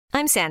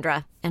I'm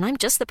Sandra, and I'm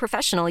just the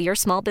professional your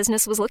small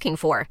business was looking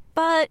for.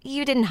 But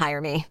you didn't hire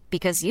me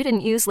because you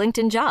didn't use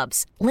LinkedIn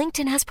Jobs.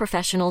 LinkedIn has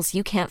professionals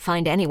you can't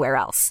find anywhere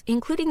else,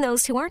 including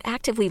those who aren't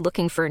actively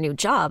looking for a new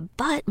job,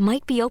 but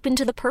might be open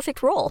to the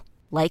perfect role,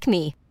 like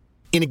me.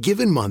 In a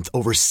given month,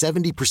 over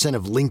 70%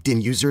 of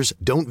LinkedIn users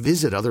don't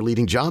visit other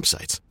leading job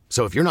sites.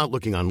 So if you're not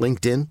looking on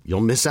LinkedIn,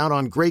 you'll miss out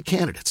on great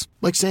candidates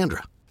like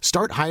Sandra.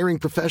 Start hiring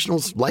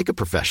professionals like a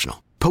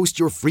professional. Post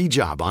your free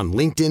job on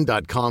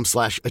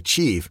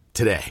linkedin.com/achieve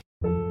today.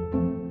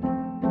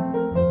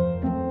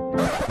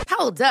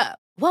 Hold up.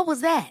 What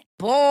was that?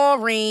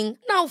 Boring.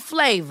 No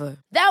flavor.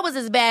 That was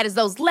as bad as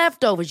those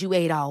leftovers you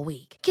ate all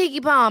week.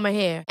 Keke Palmer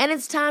here. And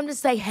it's time to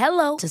say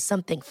hello to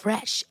something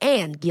fresh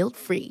and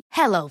guilt-free.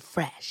 Hello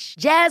Fresh.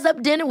 Jazz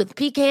up dinner with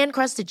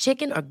pecan-crusted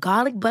chicken or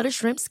garlic butter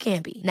shrimp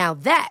scampi. Now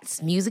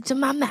that's music to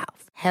my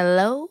mouth.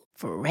 Hello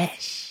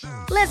Fresh.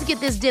 Let's get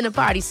this dinner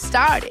party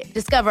started.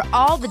 Discover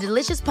all the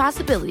delicious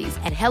possibilities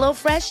at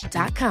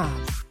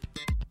hellofresh.com.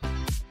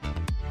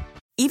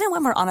 Even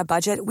when we're on a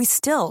budget, we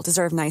still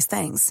deserve nice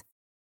things.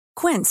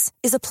 Quince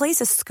is a place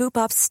to scoop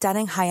up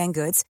stunning high-end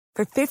goods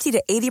for 50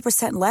 to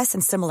 80% less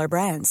than similar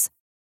brands.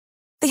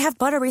 They have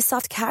buttery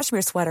soft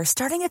cashmere sweaters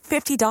starting at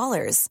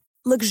 $50,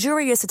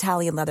 luxurious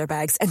Italian leather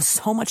bags, and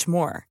so much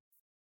more.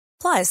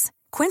 Plus,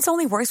 Quince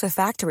only works with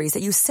factories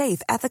that use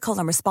safe, ethical,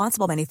 and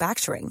responsible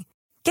manufacturing.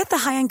 Get the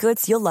high-end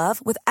goods you'll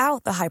love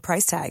without the high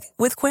price tag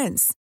with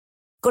Quince.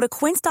 Go to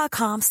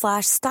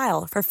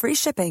quince.com/style for free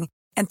shipping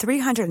and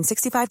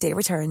 365-day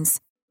returns.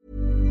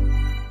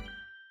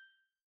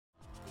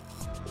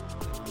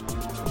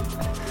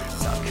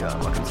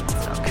 Welcome to the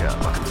Top Cut.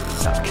 Welcome to the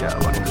Top Cut.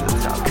 Welcome to the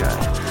Top Cut.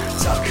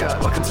 Top Cut.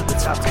 Welcome to the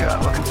Top Cut.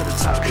 Welcome to the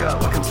Top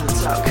Cut. Welcome to the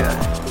Top Cut.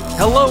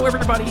 Hello,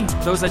 everybody.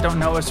 Those that don't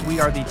know us, we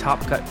are the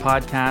Top Cut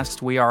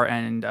Podcast. We are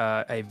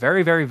a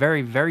very, very,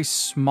 very, very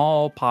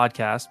small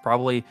podcast.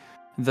 Probably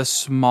the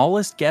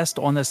smallest guest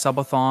on the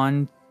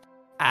subathon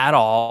at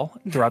all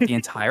throughout the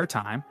entire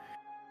time.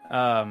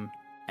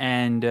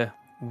 And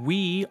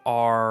we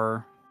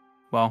are...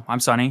 Well, I'm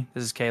Sonny.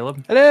 This is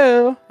Caleb.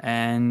 Hello.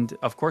 And,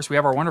 of course, we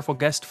have our wonderful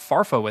guest,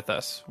 Farfo, with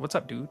us. What's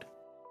up, dude?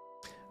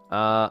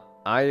 I'm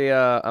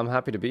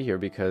happy to be here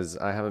because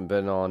I haven't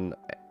been on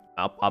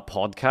a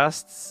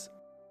podcasts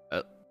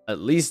at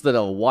least in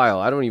a while.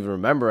 I don't even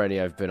remember any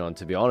I've been on,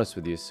 to be honest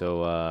with you.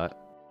 So,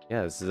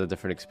 yeah, this is a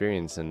different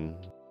experience and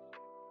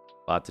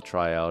glad to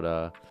try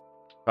out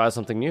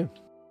something new.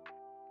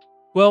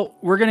 Well,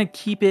 we're going to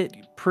keep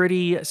it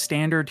pretty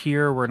standard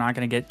here. We're not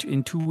going to get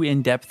too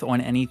in-depth on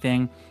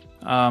anything.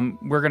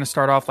 We're going to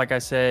start off, like I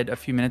said a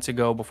few minutes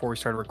ago before we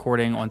started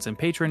recording, on some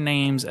patron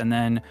names, and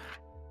then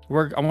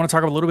I want to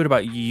talk a little bit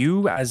about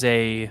you as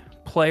a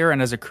player and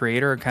as a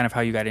creator and kind of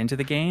how you got into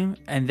the game,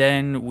 and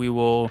then we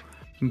will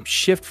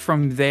shift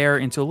from there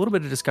into a little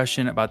bit of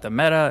discussion about the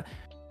meta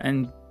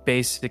and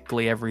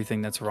basically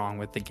everything that's wrong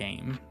with the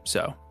game.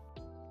 So,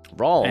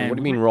 wrong? What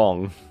do you mean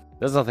wrong?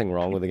 There's nothing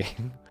wrong with the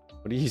game.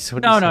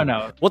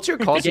 No. What's your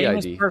Kasi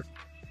ID?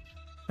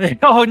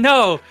 Oh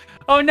no!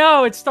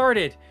 It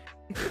started.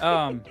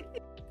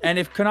 And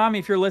if Konami,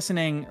 if you're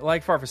listening,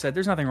 like Farfa said,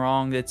 there's nothing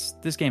wrong. This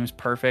game is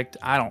perfect.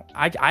 I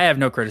have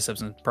no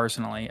criticisms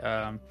personally.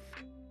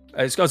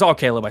 It's all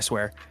Caleb, I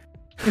swear.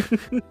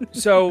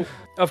 So,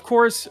 of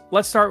course,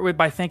 let's start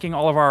by thanking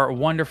all of our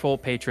wonderful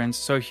patrons.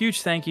 So, a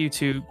huge thank you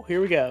to...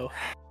 Here we go.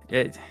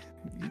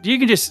 You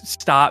can just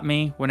stop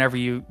me whenever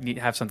you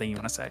have something you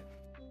want to say.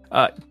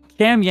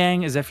 Cam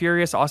Yang is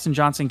Furious, Austin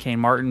Johnson, Kane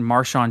Martin,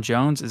 Marshawn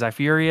Jones is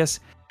Furious,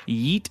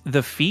 Yeet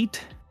the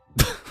Feet,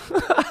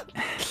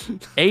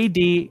 AD,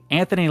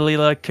 Anthony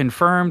Lila,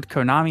 confirmed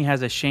Konami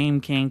has a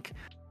shame kink.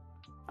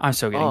 I'm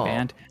so getting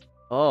banned.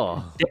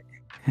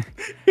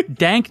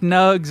 Dank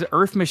Nugs,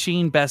 Earth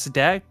Machine Best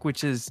Deck,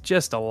 which is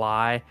just a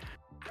lie.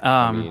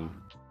 I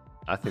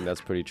think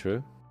that's pretty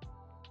true.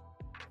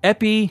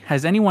 Epi,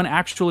 has anyone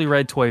actually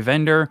read Toy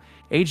Vendor?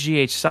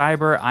 HGH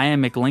Cyber, I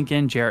Am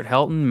McLincoln, Jarrett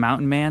Helton,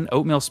 Mountain Man,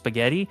 Oatmeal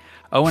Spaghetti,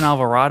 Owen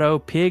Alvarado,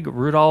 Pig,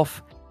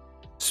 Rudolph,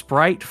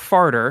 Sprite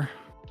Farter.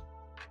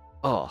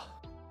 Oh,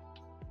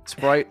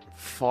 Sprite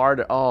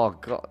Farter. Oh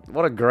god,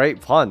 what a great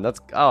pun!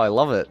 I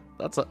love it.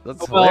 That's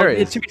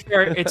hilarious. To be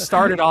fair, it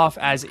started off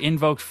as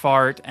Invoked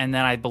Fart, and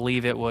then I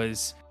believe it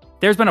was.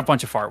 There's been a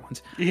bunch of fart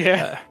ones.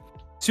 Yeah.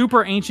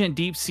 Super Ancient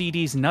Deep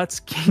CD's Nuts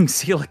King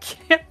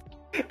Coelacanth.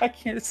 I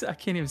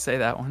can't even say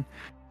that one.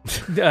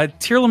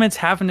 Tearlament's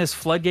having this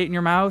floodgate in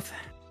your mouth.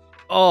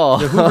 Oh,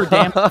 the Hoover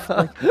Dam.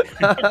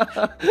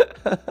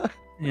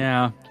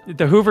 Yeah,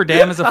 the Hoover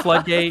Dam is a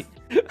floodgate.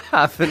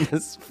 Having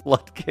this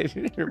floodgate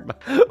in your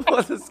mouth.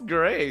 Oh, that's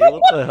great.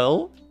 What the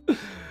hell?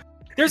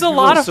 There's a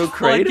lot of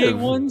floodgate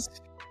ones.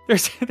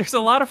 There's a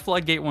lot of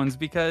floodgate ones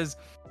because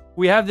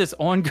we have this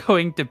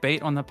ongoing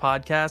debate on the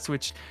podcast,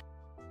 which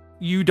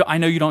I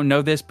know you don't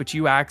know this, but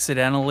you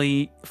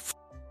accidentally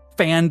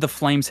fanned the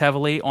flames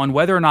heavily on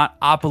whether or not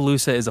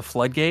Appaloosa is a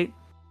floodgate.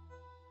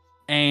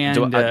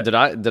 And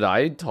did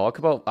I talk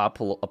about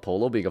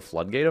Apollo being a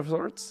floodgate of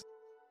sorts?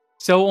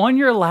 So on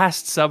your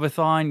last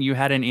subathon, you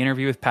had an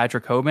interview with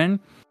Patrick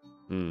Hoban,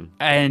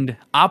 And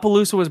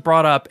Appaloosa was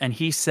brought up, and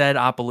he said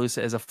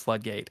Appaloosa is a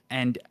floodgate.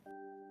 And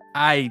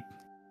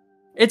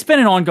it's been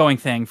an ongoing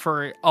thing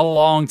for a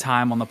long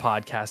time on the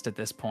podcast at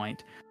this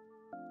point.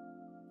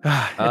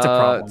 It's a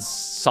problem.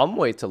 Some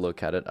way to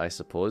look at it, I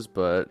suppose,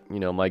 but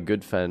my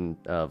good friend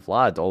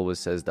Vlad always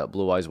says that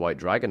Blue Eyes White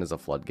Dragon is a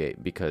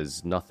floodgate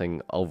because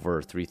nothing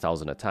over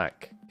 3,000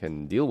 attack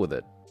can deal with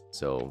it.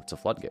 So it's a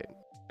floodgate.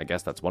 I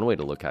guess that's one way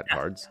to look at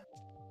cards.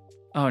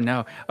 Oh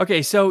no.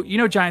 Okay, so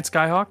Giant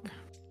Skyhawk?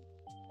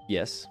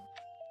 Yes.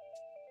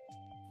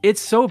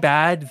 It's so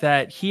bad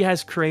that he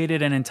has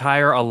created an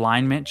entire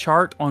alignment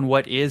chart on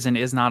what is and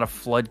is not a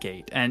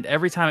floodgate. And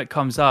every time it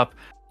comes up,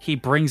 he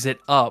brings it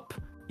up.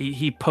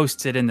 He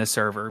posts it in the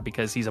server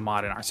because he's a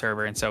mod in our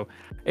server. And so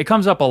it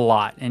comes up a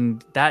lot.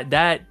 And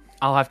that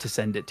I'll have to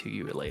send it to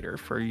you later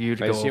for you to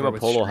go over with I assume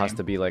Apollo has stream.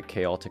 to be like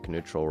chaotic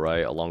neutral,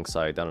 right?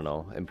 Alongside, I don't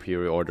know,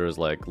 Imperial Orders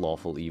like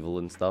lawful evil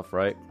and stuff,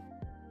 right?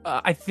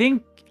 I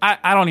think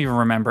I don't even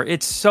remember.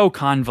 It's so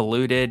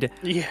convoluted.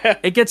 Yeah.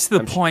 It gets to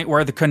the point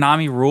where the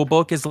Konami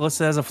rulebook is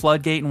listed as a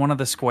floodgate in one of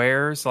the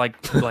squares, like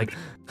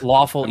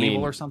lawful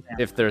evil or something.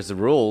 If there's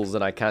rules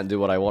and I can't do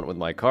what I want with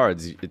my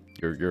cards,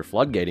 you're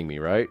floodgating me,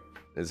 right?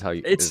 Is how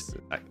you is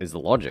the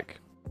logic.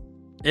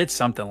 It's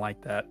something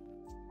like that.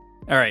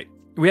 All right.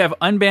 We have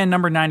Unbanned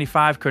number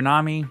 95,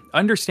 Konami.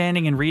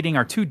 Understanding and reading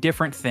are two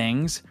different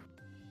things.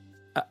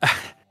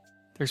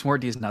 There's more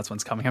D's Nuts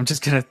ones coming. I'm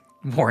just going to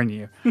warn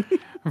you.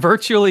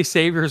 Virtually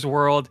Savior's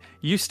World.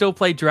 You still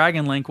play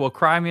Dragon Link. Will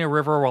cry me a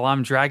river while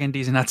I'm dragging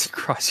D's Nuts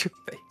across your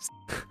face.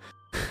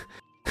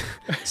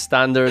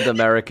 Standard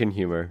American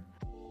humor.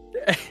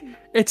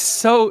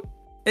 It's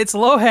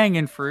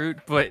low-hanging fruit,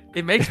 but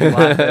it makes me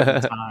laugh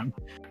every time.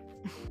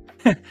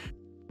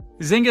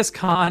 Zingis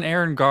Khan,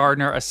 Aaron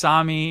Gardner,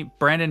 Asami,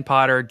 Brandon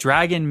Potter,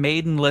 Dragon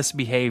Maidenless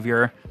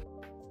Behavior.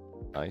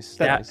 Nice.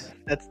 That's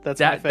my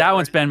favorite. That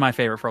one's been my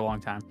favorite for a long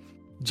time.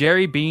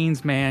 Jerry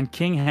Beans, man,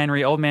 King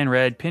Henry, Old Man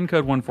Red, Pin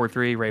Code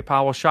 143, Ray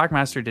Powell,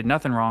 Shockmaster did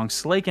nothing wrong,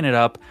 slaking it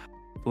up,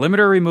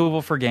 limiter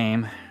removal for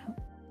game.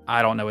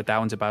 I don't know what that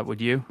one's about,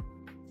 would you?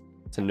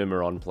 It's a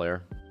Numeron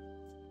player.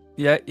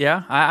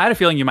 Yeah. I had a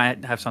feeling you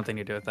might have something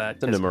to do with that.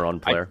 It's a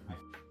Numeron player.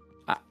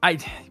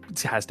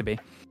 It has to be.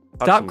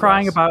 Stop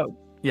crying about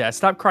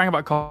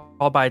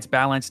Call by its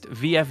balanced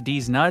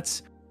VFD's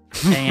nuts.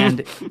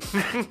 And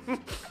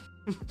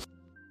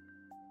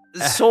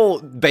so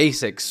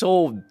basic,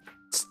 so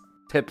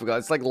typical.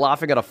 It's like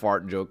laughing at a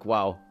fart joke.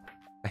 Wow.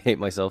 I hate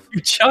myself. You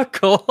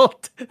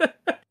chuckled.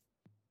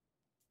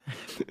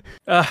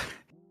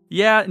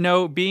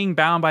 Being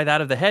bound by that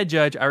of the head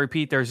judge, I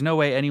repeat, there's no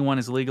way anyone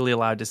is legally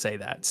allowed to say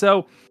that.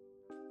 So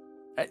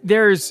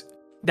there's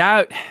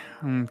that.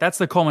 That's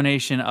the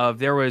culmination of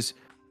there was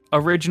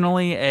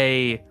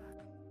originally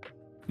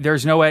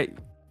there's no way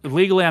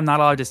legally I'm not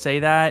allowed to say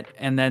that,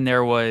 and then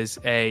there was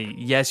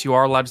yes, you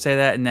are allowed to say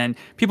that, and then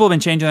people have been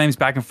changing names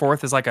back and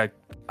forth as like a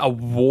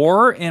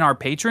war in our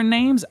patron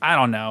names. I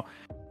don't know.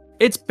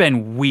 It's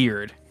been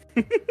weird.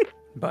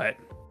 But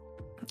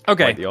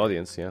okay. Like the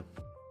audience, yeah.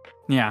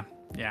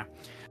 Yeah.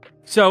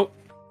 So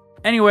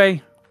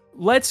anyway,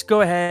 let's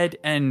go ahead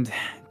and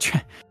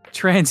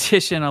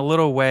transition a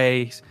little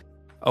ways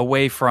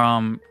away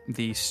from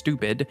the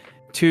stupid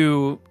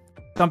to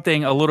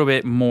something a little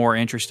bit more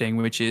interesting,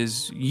 which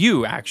is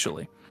you,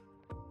 actually.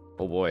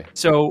 Oh boy.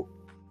 So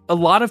a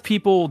lot of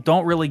people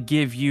don't really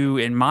give you,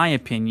 in my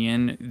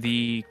opinion,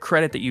 the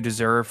credit that you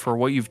deserve for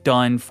what you've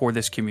done for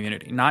this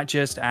community, not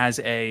just as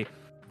a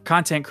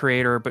content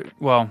creator, but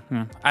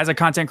as a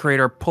content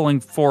creator pulling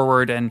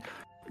forward and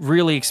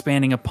really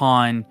expanding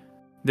upon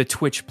the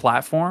Twitch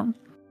platform.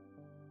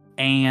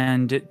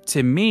 And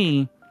to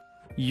me,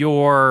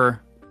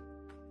 your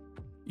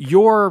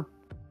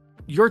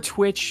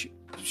Twitch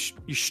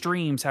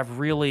streams have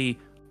really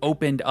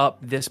opened up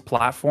this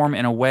platform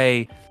in a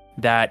way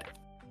that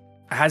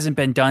hasn't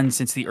been done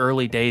since the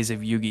early days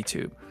of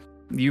YugiTube.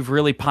 You've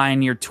really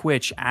pioneered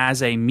Twitch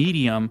as a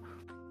medium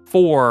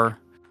for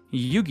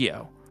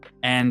Yu-Gi-Oh!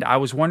 And I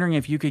was wondering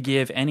if you could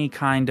give any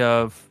kind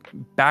of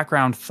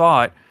background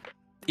thought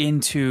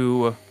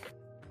into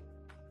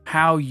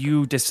how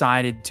you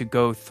decided to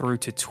go through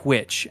to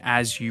Twitch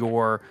as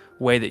your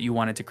way that you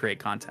wanted to create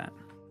content.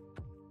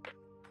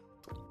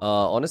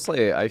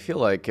 Honestly, I feel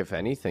like, if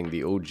anything,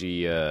 the OG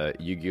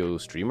Yu-Gi-Oh!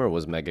 Streamer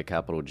was Mega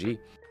Capital G.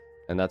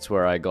 And that's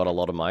where I got a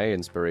lot of my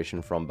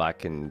inspiration from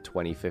back in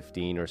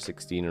 2015 or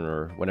 16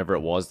 or whenever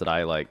it was that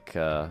I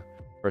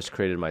first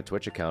created my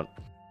Twitch account.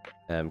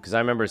 Because I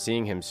remember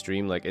seeing him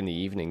stream like in the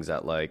evenings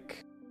at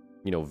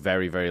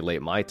very, very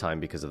late my time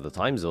because of the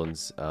time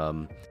zones.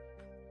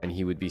 And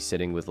he would be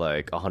sitting with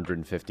like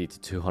 150 to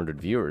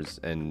 200 viewers.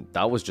 And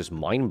that was just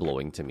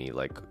mind-blowing to me.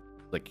 Like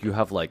you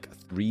have like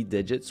 3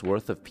 digits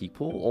worth of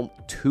people.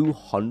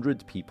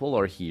 200 people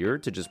are here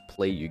to just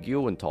play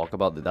Yu-Gi-Oh! And talk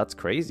about that. That's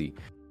crazy.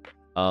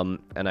 And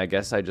I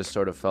guess I just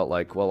sort of felt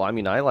like, well, I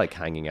mean, I like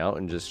hanging out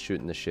and just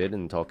shooting the shit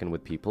and talking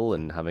with people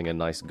and having a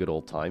nice, good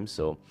old time.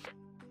 So,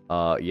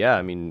 yeah,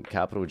 I mean,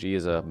 Capital G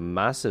is a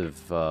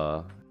massive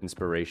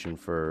inspiration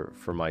for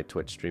my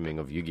Twitch streaming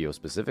of Yu-Gi-Oh!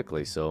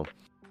 Specifically. So,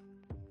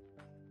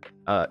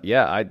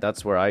 Yeah,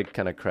 that's where I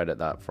kind of credit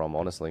that from,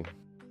 honestly.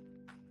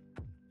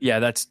 Yeah,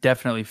 that's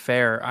definitely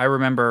fair. I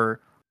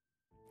remember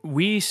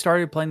we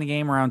started playing the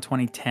game around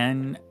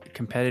 2010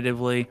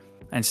 competitively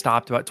and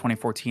stopped about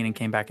 2014 and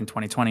came back in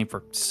 2020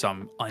 for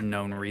some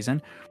unknown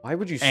reason. Why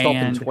would you stop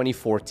in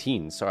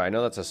 2014? Sorry, I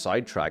know that's a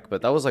sidetrack,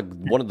 but that was like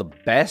one of the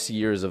best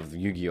years of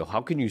Yu-Gi-Oh!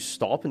 How can you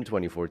stop in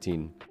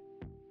 2014?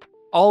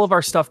 All of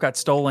our stuff got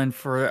stolen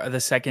for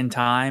the second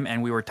time,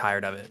 and we were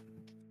tired of it.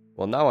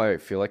 Well, now I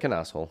feel like an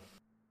asshole.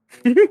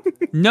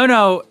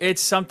 No,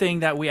 it's something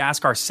that we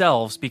ask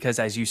ourselves because,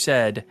 as you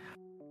said,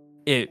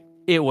 it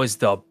was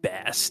the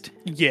best.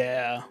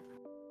 Yeah.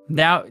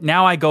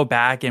 Now I go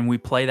back and we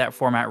play that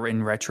format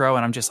in retro,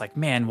 and I'm just like,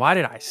 man, why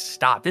did I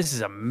stop? This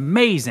is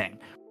amazing.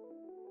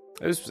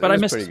 It was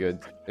pretty good.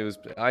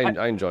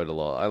 I enjoyed it a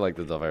lot. I like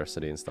the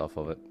diversity and stuff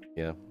of it.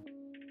 Yeah.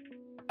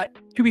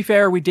 To be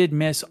fair, we did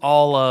miss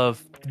all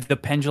of the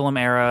Pendulum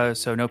era,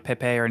 so no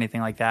Pepe or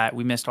anything like that.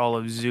 We missed all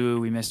of Zoo.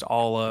 We missed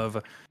all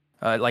of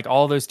like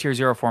all those Tier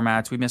 0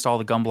 formats. We missed all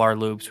the Gumblar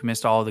loops. We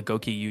missed all the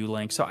Goki U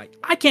links. So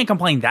I can't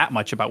complain that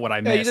much about what I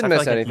missed. Yeah, you didn't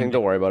miss anything.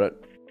 Don't worry about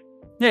it.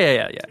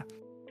 Yeah.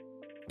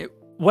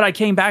 What I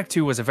came back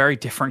to was a very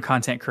different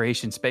content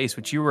creation space,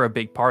 which you were a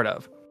big part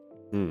of.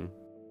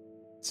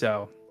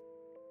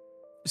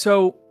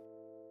 So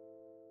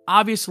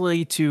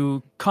obviously,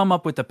 to come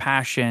up with the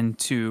passion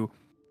to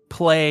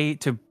play,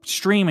 to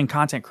stream and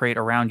content create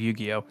around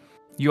Yu-Gi-Oh!,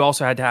 you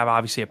also had to have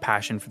obviously a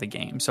passion for the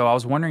game. So I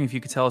was wondering if you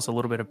could tell us a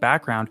little bit of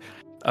background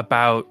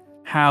about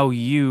how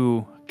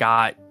you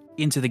got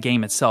into the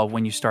game itself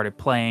when you started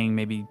playing,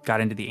 maybe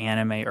got into the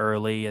anime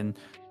early, and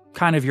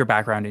kind of your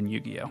background in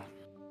Yu-Gi-Oh!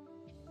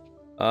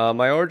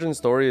 My origin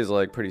story is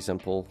like pretty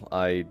simple.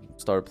 I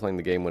started playing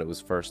the game when it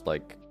was first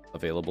like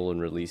available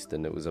and released,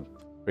 and it was a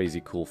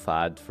crazy cool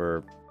fad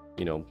for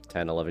 10,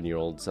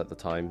 11-year-olds at the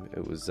time.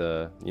 It was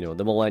the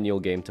millennial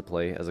game to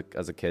play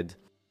as a kid.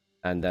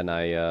 And then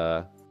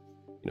I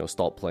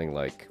stopped playing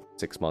like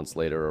 6 months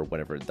later or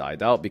whenever it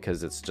died out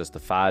because it's just a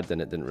fad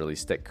and it didn't really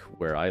stick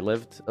where I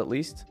lived, at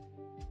least.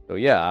 So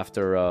yeah,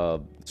 after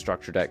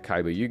Structure Deck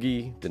Kaiba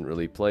Yugi, didn't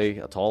really play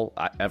at all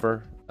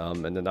ever.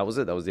 And then that was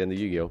it. That was the end of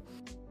Yu-Gi-Oh!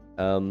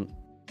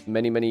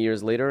 Many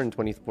years later, in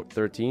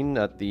 2013,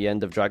 at the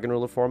end of Dragon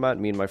Ruler format,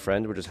 me and my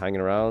friend were just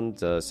hanging around,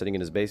 sitting in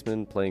his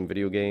basement, playing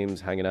video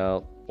games, hanging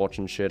out,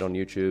 watching shit on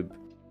YouTube.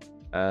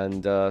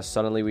 And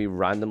suddenly we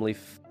randomly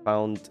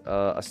found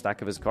a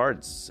stack of his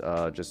cards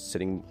just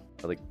sitting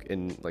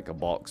in a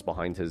box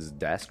behind his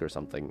desk or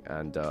something.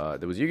 And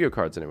there was Yu-Gi-Oh!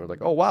 Cards in it. We're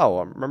like, oh wow,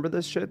 I remember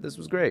this shit? This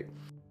was great.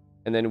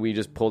 And then we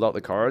just pulled out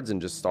the cards and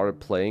just started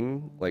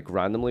playing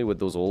randomly with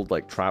those old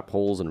trap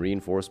holes and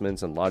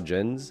reinforcements and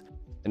Lajins.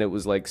 And it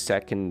was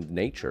second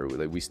nature.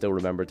 We still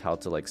remembered how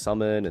to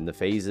summon and the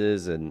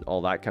phases and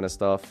all that kind of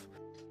stuff.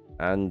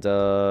 And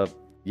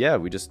yeah,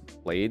 we just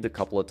played a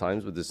couple of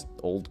times with this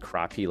old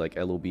crappy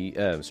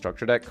LOB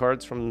structure deck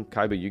cards from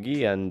Kaiba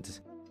Yugi, and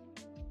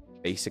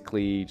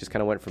basically just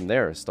kind of went from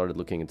there. Started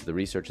looking into the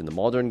research in the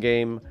modern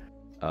game,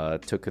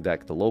 took a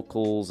deck to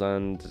locals,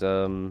 and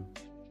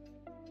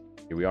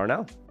here we are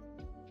now.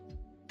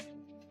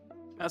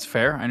 That's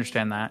fair. I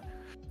understand that.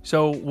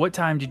 So what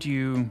time did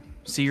you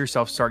see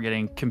yourself start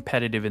getting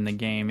competitive in the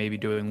game, maybe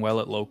doing well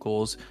at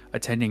locals,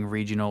 attending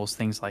regionals,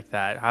 things like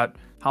that?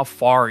 How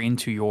far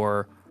into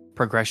your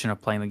progression of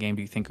playing the game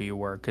do you think you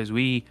were? Because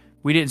we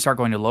didn't start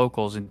going to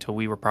locals until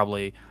we were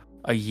probably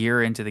a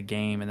year into the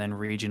game, and then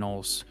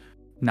regionals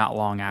not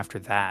long after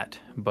that.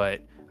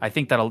 But I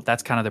think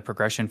that's kind of the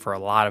progression for a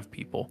lot of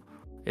people,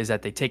 is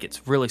that they take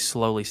it really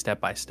slowly, step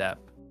by step.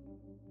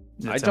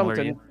 I jumped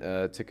in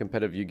to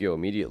competitive Yu-Gi-Oh!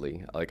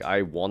 Immediately.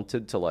 I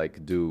wanted to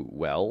do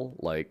well.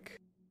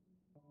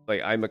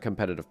 I'm a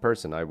competitive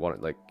person. I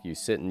want you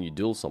sit and you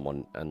duel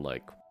someone, and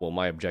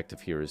my objective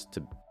here is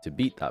to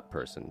beat that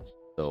person.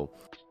 So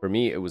for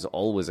me, it was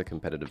always a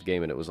competitive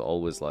game, and it was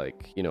always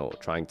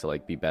trying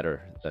to be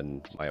better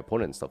than my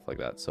opponent and stuff like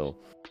that. So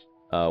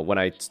when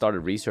I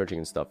started researching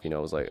and stuff, I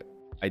was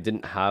I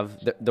didn't have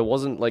there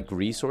wasn't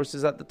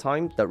resources at the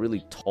time that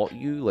really taught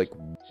you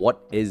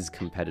what is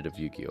competitive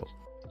Yu-Gi-Oh!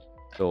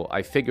 So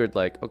I figured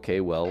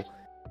okay, well,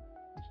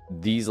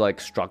 these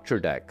structure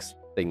decks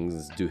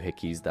things,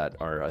 doohickeys that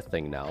are a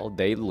thing now,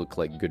 they look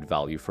like good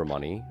value for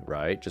money,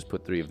 right? Just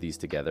put 3 of these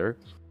together.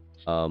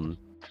 And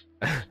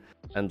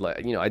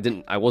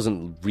I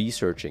wasn't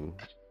researching,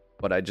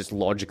 but I just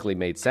logically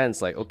made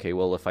sense. Okay,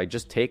 well, if I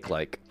just take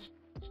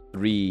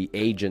 3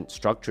 agent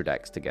structure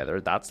decks together,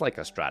 that's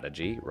a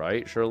strategy,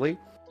 right? Surely.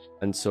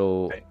 And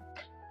so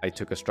I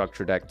took a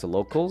structure deck to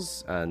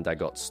locals and I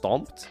got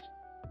stomped.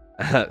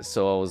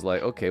 So I was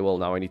okay, well,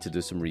 now I need to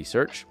do some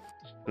research.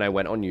 And I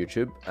went on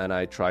YouTube and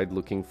I tried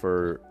looking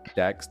for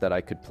decks that I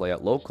could play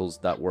at locals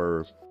that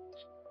were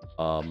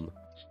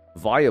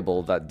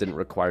viable, that didn't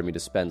require me to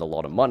spend a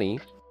lot of money.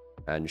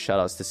 And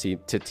shout outs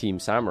to Team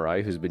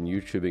Samurai, who's been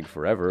YouTubing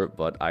forever,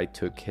 but I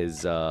took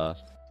his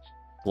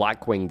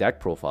Blackwing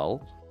deck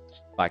profile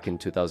back in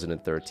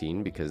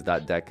 2013 because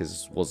that deck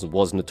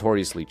was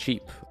notoriously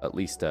cheap, at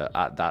least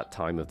at that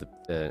time of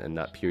in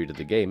that period of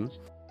the game.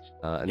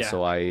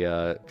 So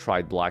I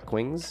tried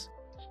Blackwings.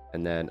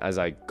 And then as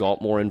I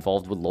got more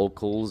involved with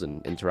locals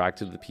and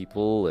interacted with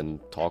people and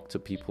talked to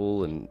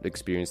people and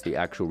experienced the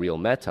actual real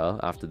meta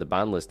after the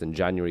ban list in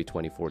January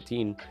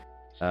 2014,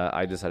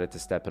 I decided to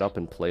step it up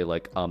and play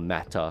like a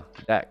meta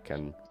deck.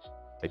 And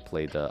I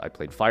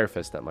played Fire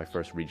Fist at my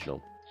first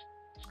regional.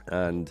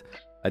 And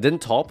I didn't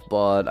top,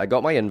 but I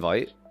got my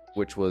invite,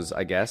 which was,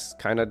 I guess,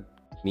 kind of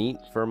neat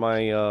for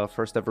my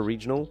first ever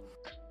regional.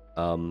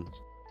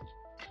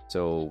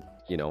 So,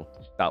 you know,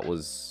 that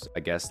was,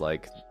 I guess,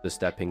 like the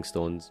stepping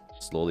stones,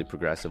 slowly,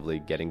 progressively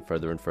getting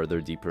further and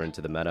further deeper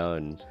into the meta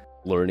and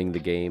learning the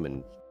game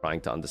and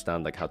trying to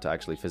understand like how to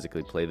actually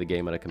physically play the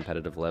game at a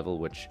competitive level,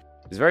 which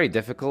is very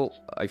difficult.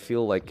 I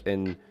feel like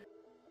in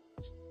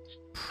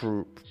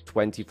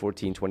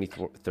 2014,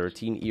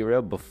 2013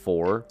 era,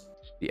 before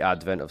the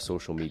advent of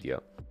social media.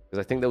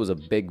 Because I think there was a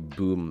big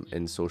boom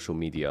in social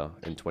media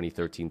in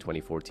 2013,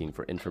 2014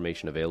 for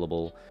information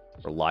available.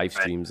 For live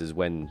streams is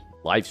when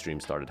live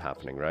streams started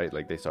happening, right?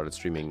 Like they started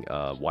streaming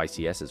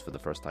YCSs for the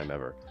first time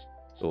ever.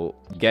 So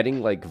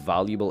getting like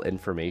valuable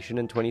information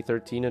in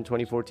 2013 and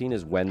 2014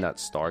 is when that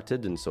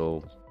started. And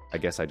so I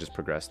guess I just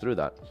progressed through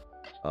that.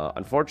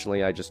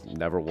 Unfortunately, I just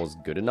never was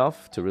good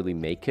enough to really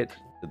make it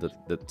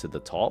to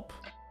the top.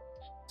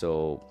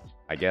 So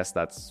I guess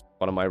that's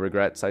one of my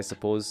regrets, I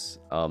suppose,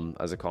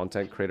 as a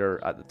content creator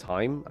at the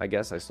time. I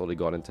guess I slowly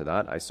got into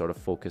that. I sort of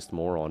focused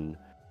more on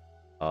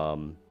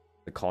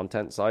the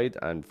content side,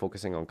 and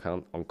focusing on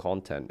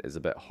content is a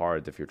bit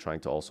hard if you're trying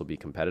to also be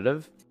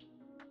competitive.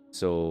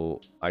 So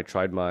I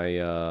tried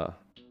my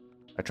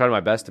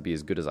best to be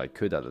as good as I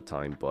could at the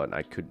time, but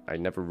I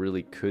never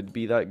really could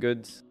be that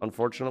good,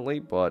 unfortunately.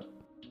 But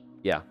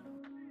yeah,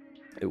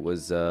 it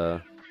was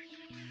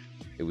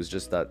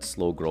just that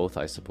slow growth,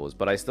 I suppose.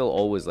 But I still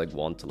always like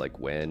want to like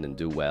win and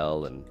do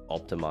well and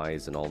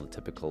optimize and all the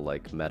typical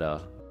like meta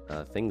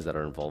things that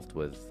are involved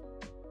with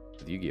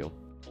Yu-Gi-Oh.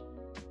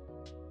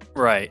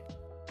 Right.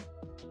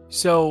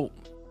 So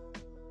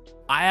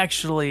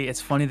it's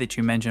funny that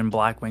you mentioned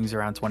Blackwings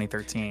around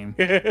 2013.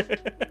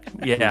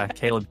 Yeah,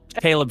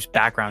 Caleb's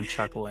background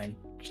chuckling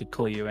should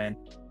clue you in.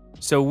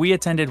 So we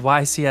attended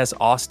YCS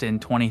Austin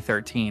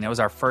 2013. It was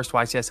our first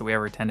YCS that we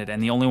ever attended,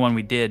 and the only one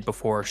we did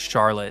before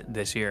Charlotte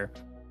this year.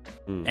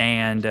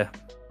 And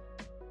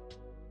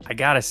I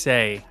gotta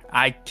say,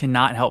 I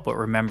cannot help but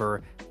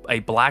remember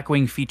a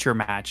Blackwing feature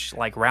match,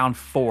 like round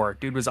 4.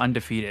 Dude was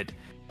undefeated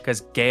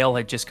because Gale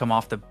had just come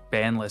off the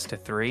ban list to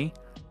 3.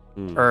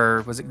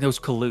 Or was it? It was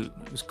Kalut.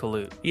 It was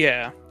Kalut.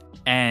 Yeah.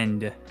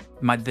 And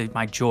my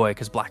joy,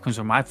 because Blackwings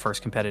were my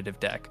first competitive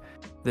deck.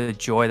 The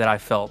joy that I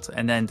felt,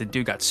 and then the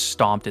dude got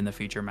stomped in the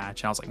feature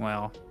match, and I was like,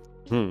 well,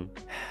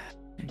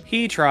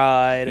 he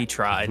tried. I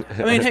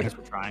mean,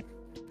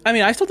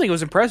 hey, I still think it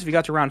was impressive. He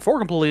got to round 4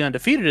 completely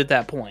undefeated at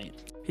that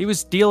point. He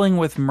was dealing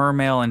with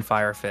Mermail and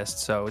Fire Fist,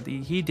 so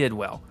he did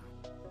well.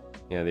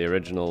 Yeah, the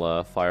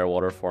original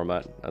Firewater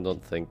format. I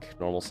don't think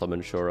normal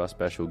summon Shura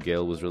special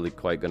Gale was really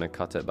quite going to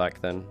cut it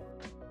back then.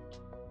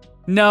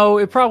 No,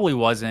 it probably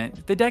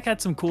wasn't. The deck had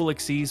some cool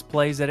Xyz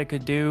plays that it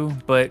could do,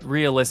 but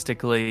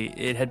realistically,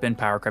 it had been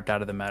power crept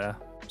out of the meta.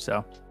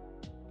 So,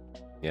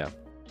 yeah.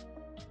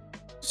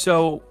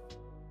 So,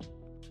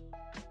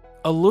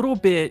 a little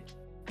bit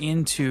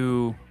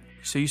into...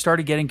 So you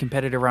started getting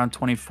competitive around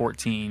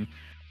 2014,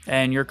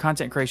 and your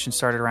content creation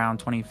started around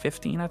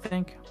 2015, I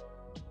think?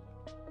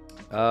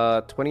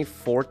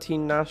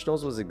 2014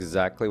 Nationals was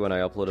exactly when I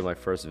uploaded my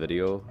first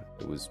video.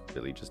 It was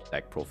really just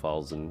deck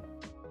profiles and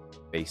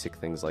basic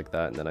things like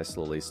that, and then I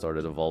slowly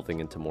started evolving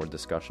into more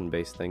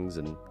discussion-based things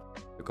and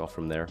took off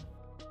from there.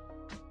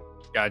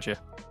 Gotcha.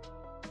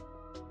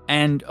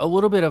 And a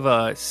little bit of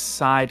a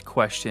side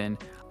question.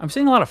 I'm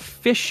seeing a lot of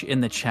fish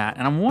in the chat,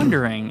 and I'm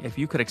wondering if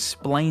you could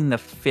explain the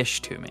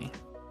fish to me.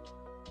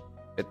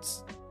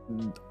 It's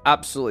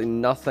absolutely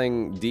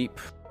nothing deep,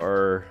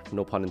 or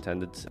no pun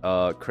intended,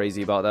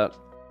 crazy about that.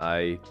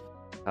 I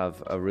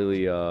have a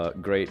really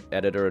great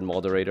editor and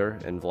moderator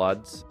in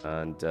Vlad's,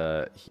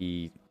 and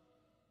he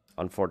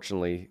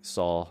unfortunately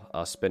saw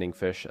a spinning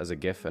fish as a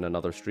GIF in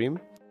another stream.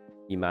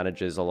 He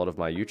manages a lot of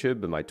my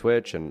YouTube and my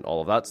Twitch and all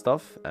of that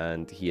stuff,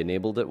 and he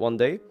enabled it one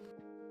day,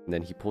 and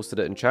then he posted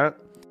it in chat,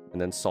 and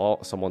then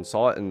someone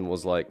saw it and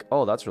was like,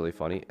 oh, that's really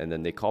funny, and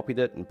then they copied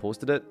it and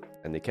posted it,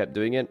 and they kept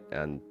doing it,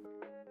 and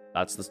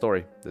that's the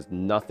story. There's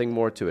nothing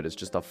more to it. It's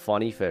just a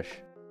funny fish.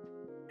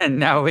 And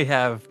now we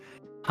have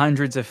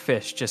hundreds of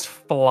fish just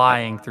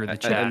flying through the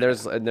chat. And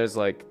there's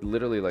like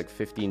literally like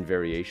 15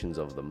 variations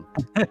of them.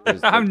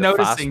 There's, like, I'm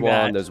noticing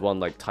that. One. There's one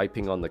like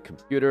typing on the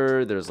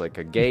computer. There's like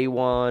a gay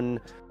one.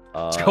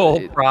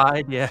 Troll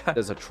pride, yeah.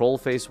 There's a troll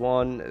face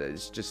one.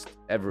 It's just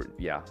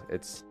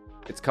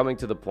it's coming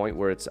to the point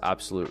where it's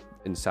absolute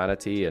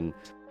insanity, and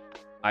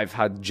I've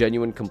had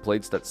genuine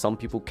complaints that some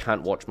people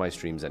can't watch my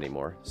streams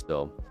anymore.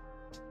 So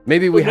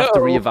maybe we have to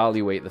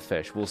reevaluate the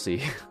fish. We'll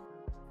see.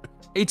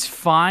 It's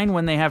fine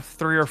when they have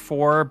 3 or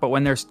 4, but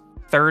when there's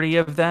 30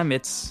 of them,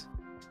 it's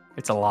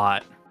a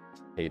lot.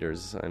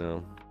 Haters, I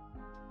know.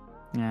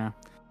 Yeah.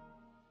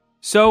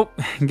 So,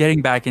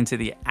 getting back into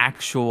the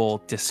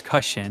actual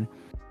discussion.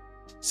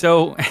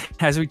 So,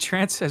 as we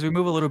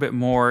move a little bit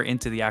more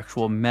into the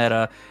actual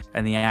meta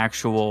and the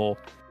actual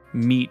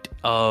meat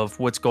of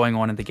what's going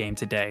on in the game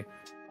today,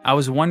 I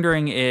was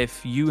wondering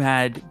if you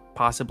had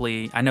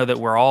possibly, I know that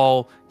we're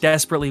all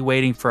desperately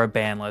waiting for a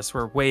ban list.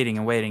 We're waiting,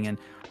 and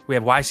we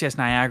have YCS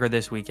Niagara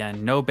this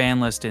weekend, no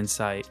ban list in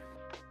sight.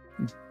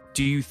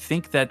 Do you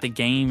think that the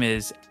game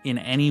is in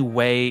any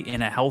way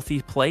in a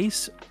healthy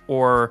place,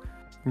 or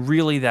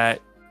really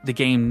that the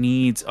game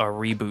needs a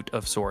reboot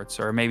of sorts,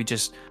 or maybe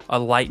just a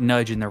light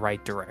nudge in the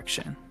right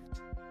direction?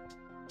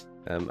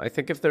 I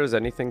think if there's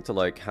anything to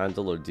like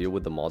handle or deal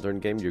with the modern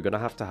game, you're gonna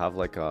have to have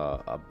like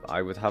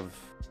I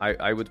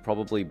would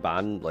probably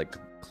ban like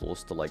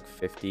close to like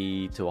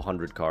 50 to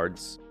 100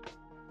 cards,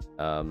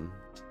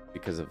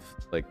 because of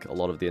like a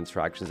lot of the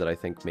interactions that I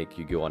think make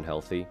Yu-Gi-Oh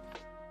unhealthy.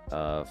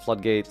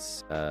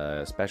 Floodgates,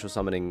 special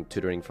summoning,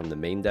 tutoring from the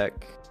main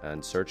deck,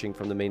 and searching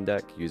from the main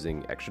deck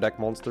using extra deck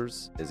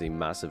monsters is a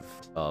massive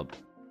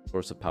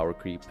source of power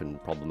creep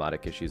and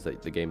problematic issues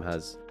that the game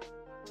has.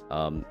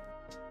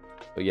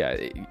 But yeah,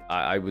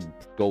 I would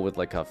go with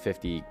like a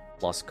 50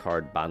 plus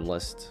card ban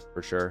list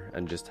for sure,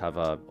 and just have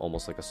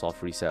almost like a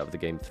soft reset of the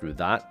game through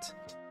that.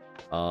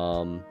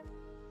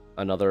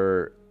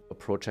 Another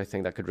approach I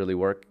think that could really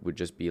work would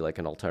just be like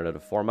an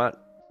alternative format,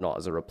 not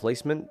as a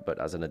replacement, but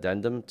as an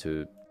addendum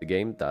to the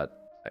game. That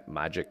like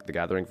Magic the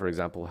Gathering, for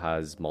example,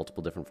 has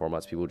multiple different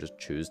formats people just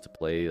choose to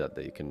play that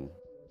they can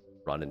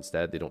run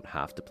instead. They don't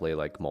have to play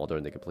like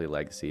Modern. They can play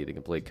Legacy, they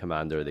can play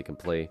Commander, they can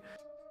play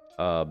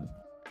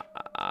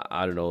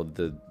I don't know,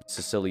 the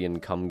Sicilian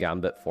Cum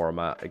Gambit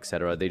format,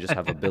 etc. They just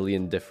have a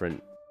billion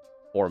different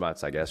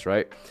formats, I guess,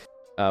 right?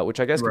 Which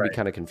I guess could be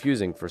kind of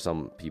confusing for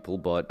some people,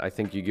 but I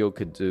think Yu-Gi-Oh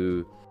could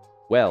do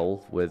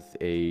well with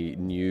a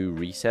new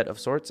reset of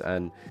sorts.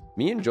 And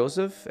me and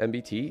Joseph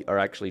MBT are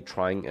actually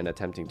trying and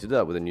attempting to do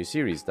that with a new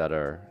series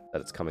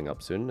that's coming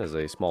up soon. As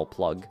a small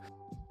plug,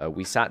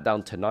 we sat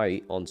down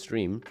tonight on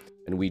stream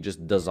and we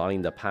just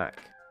designed a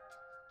pack,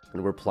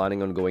 and we're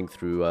planning on going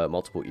through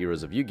multiple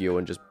eras of Yu-Gi-Oh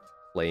and just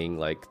playing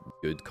like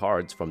good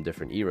cards from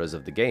different eras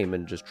of the game,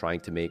 and just trying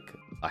to make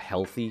a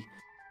healthy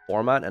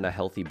format and a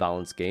healthy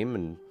balanced game.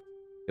 And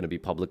going to be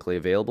publicly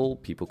available.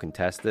 People can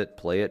test it,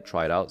 play it,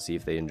 try it out, see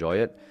if they enjoy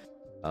it.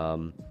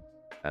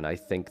 And I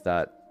think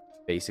that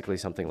basically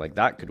something like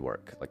that could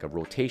work, like a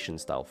rotation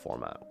style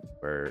format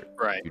where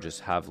you just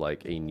have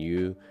like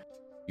you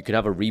can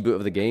have a reboot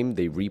of the game.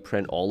 They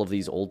reprint all of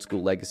these old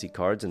school legacy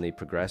cards and they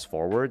progress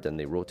forward and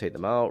they rotate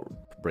them out,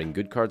 bring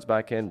good cards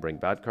back in, bring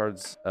bad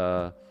cards,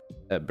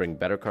 bring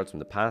better cards from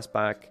the past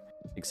back,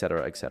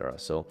 etc., etc.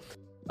 So,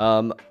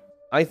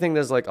 I think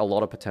there's like a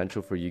lot of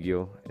potential for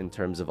Yu-Gi-Oh in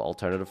terms of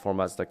alternative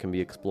formats that can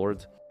be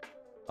explored.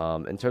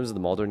 In terms of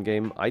the modern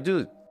game, I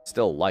do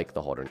still like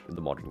the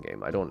modern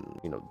game. I don't,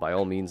 by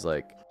all means,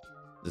 like,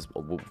 this,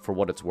 for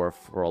what it's worth,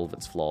 for all of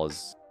its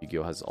flaws,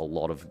 Yu-Gi-Oh has a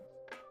lot of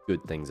good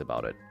things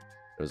about it.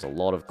 There's a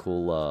lot of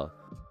cool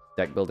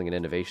deck building and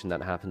innovation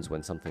that happens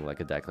when something like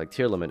a deck like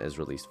Tearlament is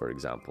released, for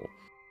example.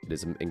 It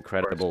is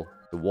incredible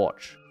to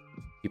watch.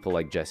 People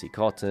like Jesse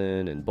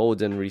Cotton and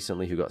Bowden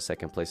recently, who got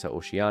second place at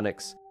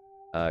Oceanics,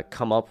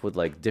 come up with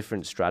like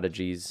different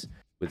strategies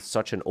with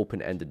such an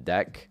open-ended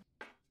deck.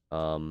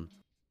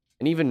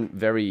 And even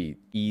very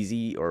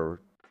easy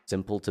or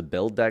simple to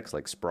build decks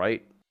like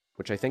Sprite,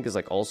 which I think is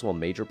like also a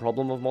major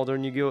problem of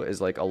modern Yu-Gi-Oh, is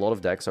like a lot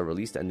of decks are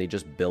released and they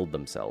just build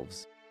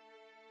themselves.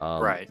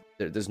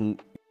 There's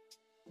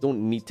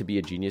don't need to be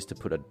a genius to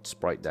put a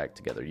Sprite deck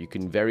together. You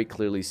can very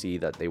clearly see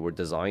that they were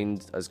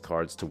designed as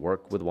cards to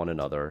work with one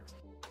another.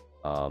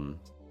 And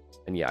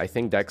yeah, I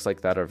think decks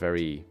like that are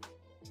very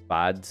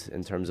bad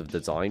in terms of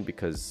design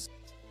because,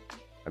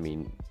 I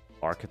mean,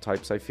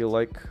 archetypes, I feel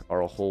like,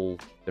 are a whole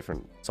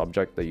different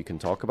subject that you can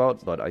talk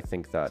about, but I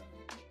think that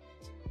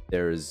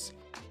there's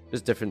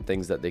just different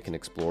things that they can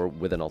explore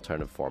with an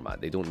alternative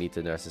format. They don't need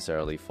to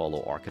necessarily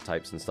follow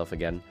archetypes and stuff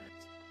again.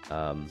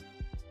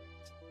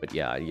 But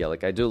yeah,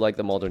 like, I do like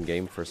the modern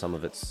game for some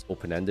of its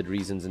open-ended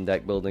reasons in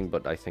deck building,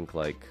 but I think,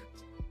 like,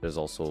 there's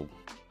also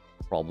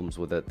problems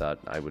with it that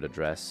I would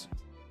address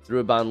through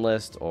a ban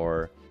list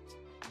or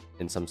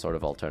in some sort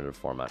of alternative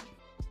format.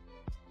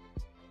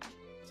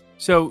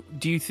 So,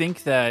 do you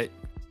think that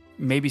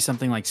maybe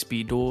something like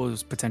Speed Duel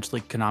is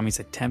potentially Konami's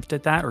attempt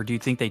at that, or do you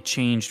think they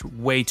changed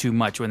way too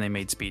much when they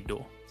made Speed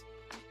Duel?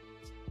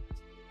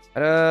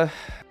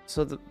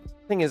 So the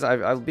thing is,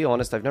 I'll be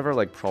honest, I've never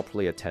like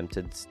properly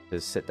attempted to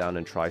sit down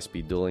and try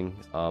speed dueling.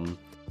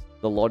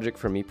 The logic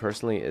for me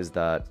personally is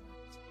that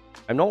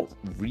I'm not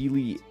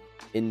really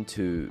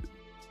into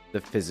the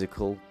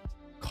physical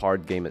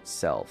card game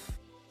itself.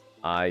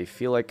 I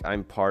feel like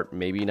I'm part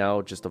maybe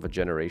now just of a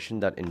generation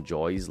that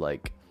enjoys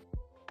like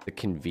the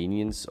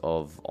convenience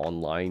of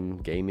online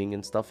gaming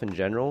and stuff in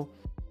general.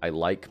 I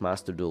like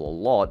Master Duel a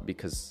lot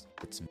because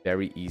it's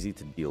very easy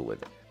to deal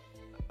with.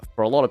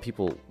 For a lot of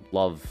people,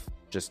 love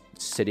just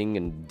sitting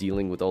and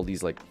dealing with all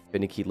these like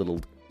finicky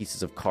little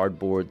pieces of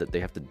cardboard that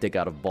they have to dig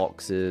out of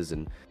boxes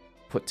and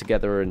put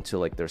together into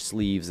like their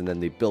sleeves, and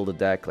then they build a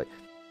deck. Like,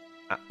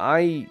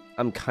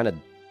 I'm kind of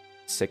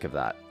sick of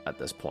that at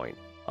this point.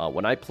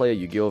 When I play a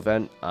Yu-Gi-Oh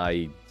event,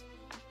 I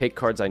take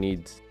cards I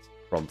need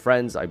from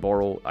friends, I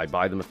borrow, I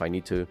buy them if I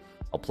need to,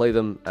 I'll play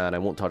them, and I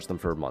won't touch them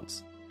for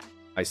months.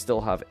 I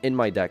still have in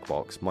my deck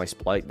box my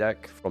Splite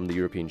deck from the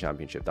European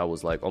Championship. That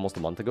was like almost a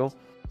month ago,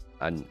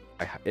 and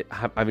I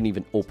haven't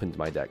even opened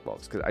my deck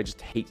box because I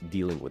just hate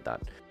dealing with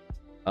that.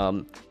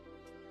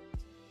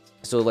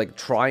 So like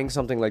trying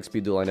something like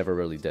Speed Duel, I never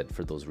really did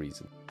for those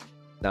reasons.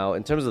 Now,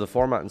 in terms of the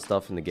format and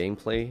stuff and the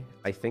gameplay,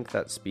 I think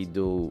that Speed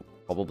Duel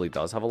probably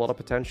does have a lot of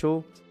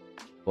potential,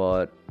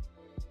 but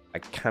I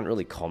can't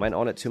really comment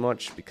on it too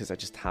much because I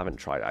just haven't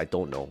tried it. I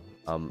don't know.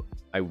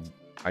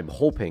 I'm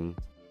hoping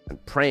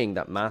and praying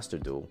that Master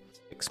Duel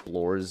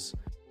explores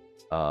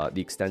the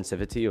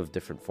extensivity of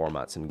different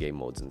formats and game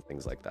modes and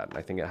things like that. And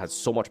I think it has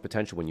so much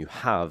potential when you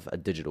have a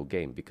digital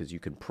game because you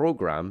can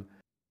program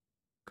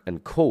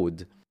and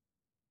code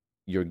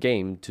your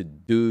game to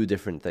do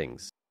different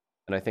things.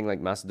 And I think like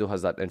Master Duel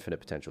has that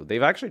infinite potential.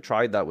 They've actually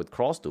tried that with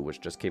Cross Duel,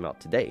 which just came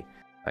out today.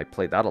 I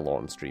played that a lot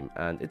on stream,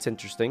 and it's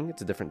interesting.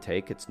 It's a different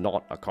take. It's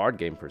not a card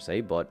game per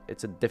se, but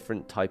it's a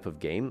different type of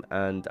game,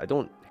 and I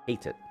don't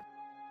hate it.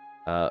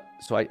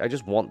 So I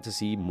just want to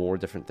see more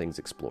different things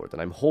explored,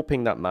 and I'm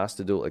hoping that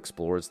Master Duel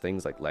explores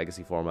things like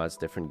legacy formats,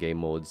 different game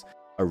modes,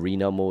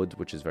 arena mode,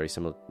 which is very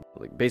similar.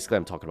 Like basically,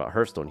 I'm talking about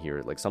Hearthstone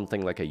here, like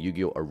something like a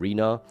Yu-Gi-Oh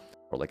arena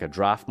or like a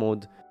draft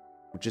mode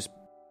would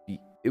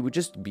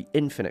just be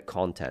infinite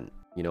content,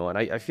 you know. And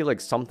I feel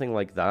like something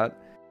like that,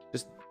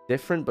 just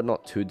different but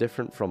not too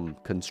different from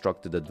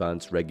constructed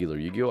advanced regular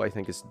Yu-Gi-Oh, I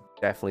think is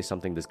definitely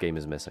something this game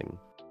is missing.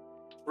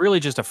 Really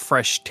just a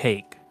fresh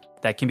take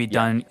that can be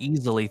done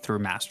easily through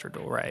Master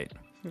Duel, right?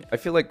 I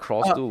feel like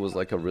Cross Duel was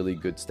like a really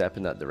good step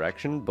in that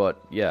direction,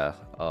 but yeah,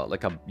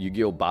 like a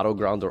Yu-Gi-Oh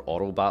Battleground or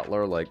Auto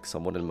Battler, like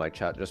someone in my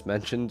chat just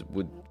mentioned,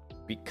 would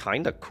be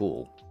kind of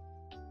cool.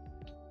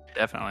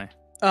 Definitely.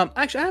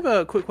 Actually, I have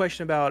a quick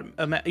question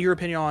about your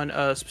opinion on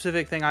a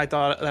specific thing I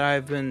thought that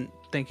I've been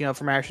thinking of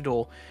for Master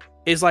Duel.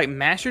 Is like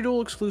Master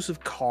Duel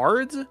exclusive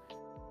cards?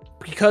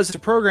 Because it's a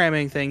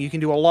programming thing, you can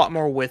do a lot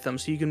more with them.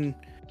 So you can,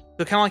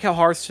 so kind of like how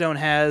Hearthstone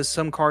has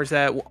some cards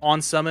that on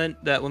summon,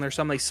 that when they're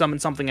summoned, they summon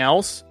something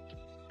else.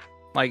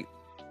 Like,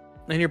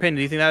 in your opinion,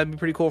 do you think that would be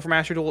pretty cool for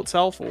Master Duel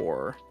itself,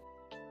 or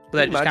would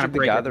that just kind of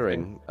break Magic the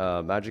Gathering,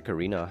 Magic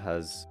Arena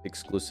has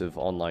exclusive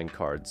online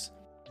cards.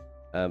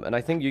 And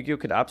I think Yu-Gi-Oh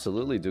could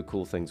absolutely do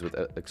cool things with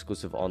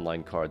exclusive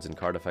online cards and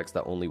card effects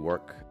that only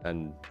work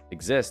and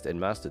exist in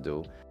Master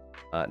Duel.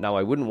 Now,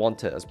 I wouldn't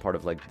want it as part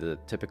of like the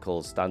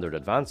typical standard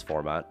advanced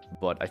format,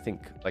 but I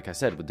think, like I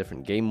said, with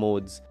different game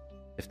modes,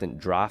 different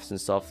drafts and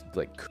stuff,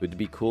 like could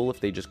be cool if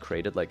they just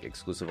created like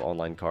exclusive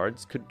online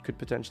cards. Could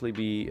potentially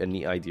be a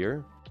neat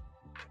idea.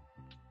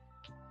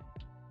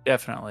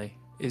 Definitely.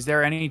 Is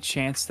there any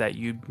chance that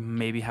you'd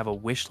maybe have a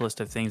wish list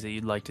of things that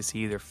you'd like to see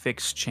either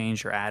fixed,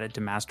 changed, or added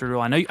to Master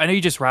Duel? I know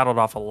you just rattled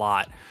off a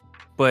lot,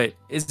 but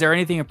is there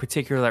anything in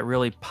particular that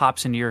really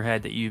pops into your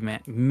head that you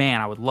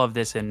man, I would love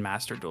this in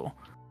Master Duel?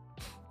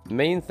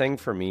 Main thing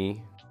for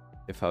me,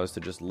 if I was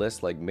to just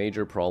list like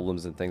major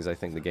problems and things I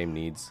think the game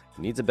needs, it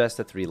needs a best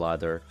of 3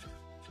 ladder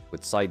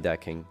with side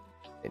decking.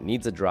 It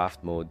needs a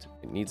draft mode.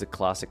 It needs a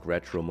classic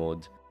retro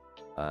mode,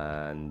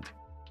 and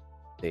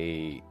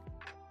they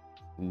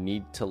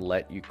need to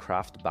let you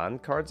craft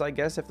banned cards, I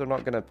guess, if they're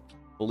not going to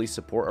fully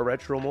support a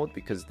retro mode,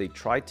 because they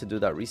tried to do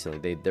that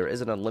recently. There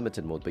is an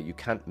unlimited mode, but you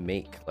can't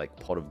make like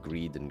Pot of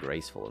Greed and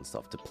Graceful and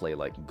stuff to play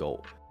like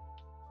Go.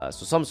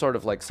 So some sort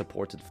of like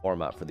supported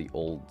format for the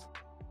old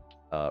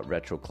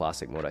retro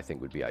classic mode I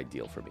think would be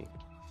ideal for me.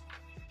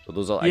 So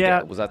those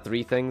are, was that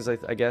 3 things,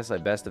 I guess? A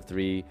best of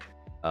 3,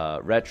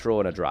 retro,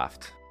 and a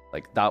draft.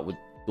 Like that would,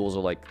 those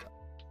are like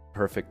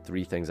perfect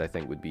 3 things I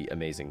think would be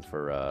amazing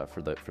for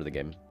the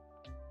game.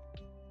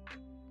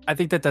 I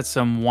think that's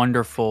some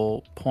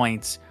wonderful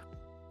points.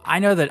 I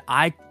know that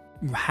I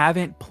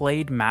haven't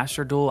played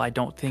Master Duel, I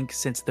don't think,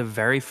 since the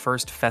very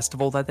first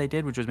festival that they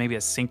did, which was maybe a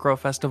Synchro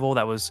festival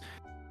that was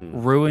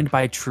ruined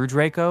by True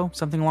Draco,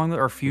 something along that,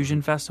 or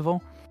Fusion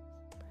Festival.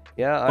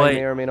 Yeah, I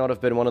may or may not have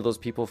been one of those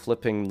people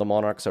flipping the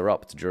Monarchs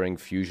Erupt during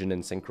Fusion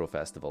and Synchro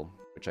Festival,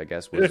 which I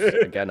guess was,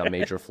 again, a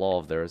major flaw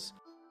of theirs.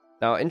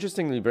 Now,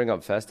 interestingly, you bring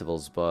up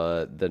festivals,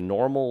 but the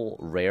normal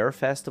Rare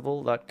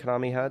Festival that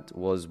Konami had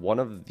was one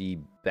of the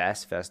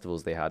best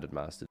festivals they had at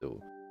Master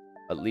Duel.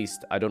 At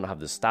least, I don't have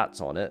the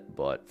stats on it,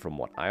 but from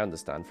what I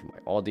understand from my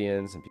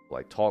audience and people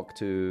I talk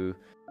to,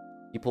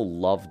 people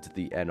loved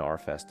the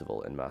NR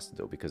Festival in Master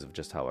Duel because of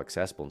just how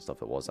accessible and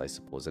stuff it was, I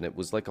suppose. And it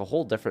was like a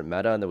whole different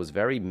meta, and there was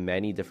very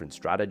many different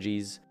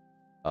strategies.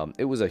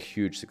 It was a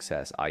huge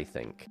success, I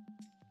think.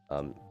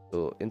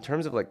 So in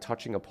terms of like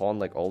touching upon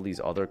like all these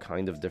other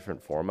kind of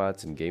different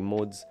formats and game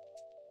modes,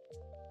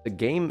 the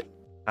game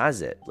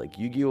has it. Like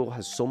Yu-Gi-Oh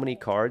has so many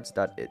cards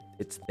that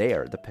it's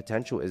there. The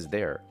potential is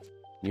there.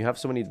 You have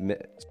so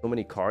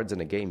many cards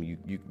in a game.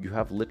 You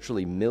have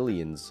literally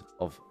millions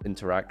of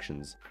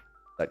interactions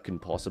that can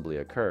possibly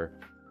occur,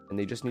 and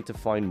they just need to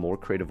find more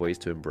creative ways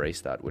to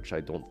embrace that, which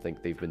I don't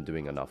think they've been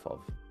doing enough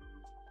of.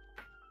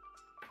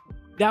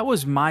 that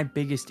was my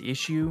biggest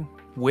issue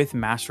with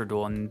Master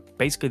Duel, and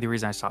basically the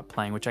reason I stopped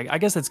playing, which I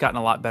guess it's gotten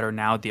a lot better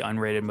now with the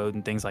unrated mode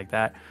and things like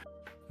that.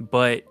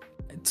 But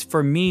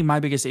for me, my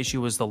biggest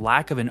issue was the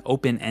lack of an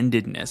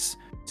open-endedness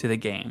to the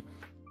game.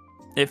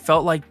 It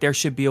felt like there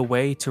should be a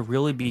way to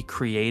really be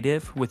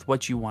creative with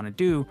what you want to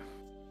do,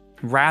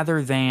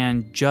 rather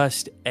than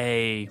just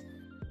a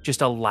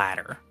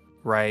ladder,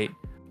 right?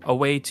 A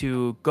way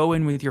to go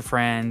in with your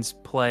friends,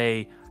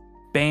 play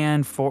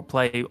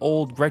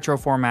old retro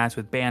formats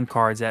with banned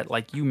cards that,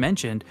 like you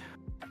mentioned,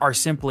 are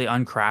simply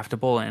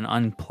uncraftable and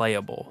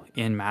unplayable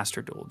in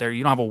Master Duel.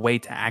 You don't have a way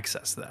to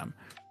access them.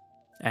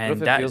 And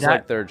What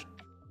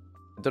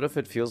if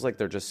it feels like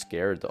they're just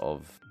scared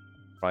of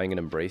trying and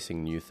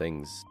embracing new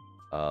things?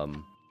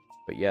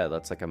 But yeah,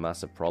 that's like a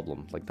massive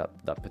problem. Like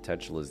that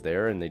potential is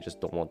there, and they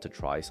just don't want to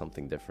try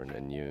something different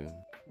and new.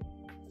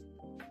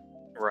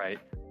 Right.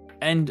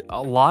 And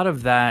a lot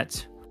of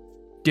that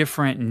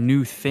different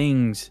new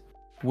things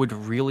would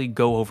really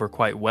go over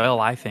quite well,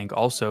 I think,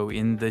 also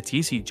in the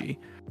TCG.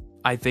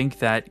 I think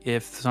that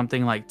if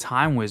something like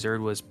Time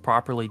Wizard was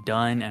properly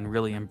done and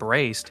really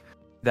embraced,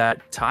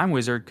 that Time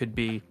Wizard could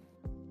be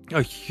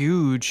a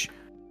huge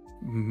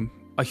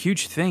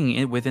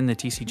thing within the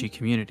TCG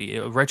community.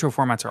 Retro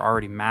formats are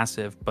already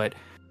massive, but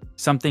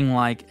something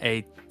like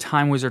a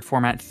Time Wizard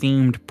format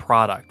themed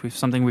product,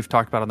 something we've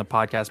talked about on the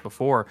podcast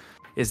before,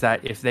 is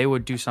that if they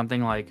would do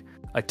something like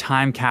a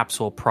time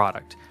capsule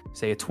product,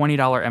 say a $20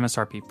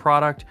 MSRP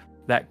product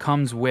that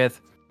comes with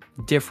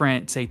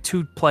different, say,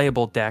 2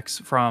 playable decks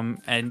from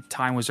a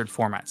Time Wizard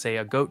format, say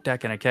a Goat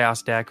deck and a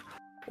Chaos deck,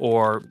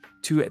 or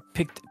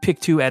pick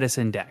 2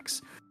 Edison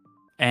decks.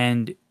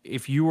 And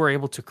if you were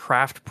able to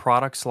craft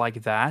products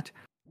like that,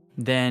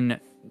 then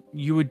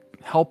you would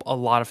help a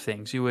lot of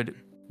things. You would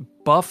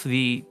buff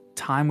the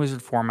Time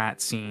Wizard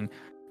format scene.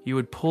 You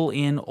would pull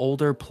in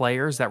older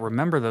players that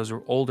remember those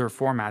older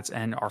formats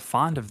and are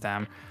fond of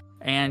them.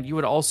 And you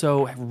would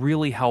also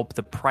really help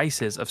the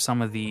prices of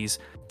some of these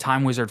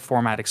Time Wizard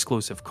format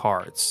exclusive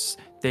cards.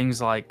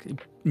 Things like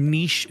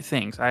niche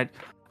things. I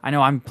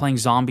know I'm playing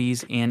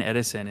zombies in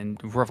Edison,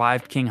 and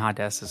Revived King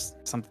Hades is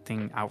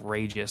something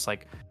outrageous,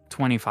 like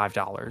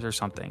 $25 or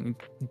something.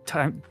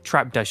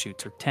 Trap Dust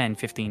Shoots are $10,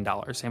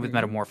 $15. Same with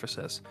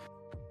Metamorphosis.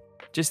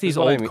 Just these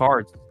old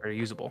cards are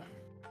usable.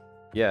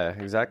 Yeah,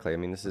 exactly. I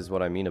mean, this is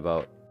what I mean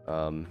about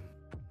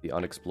the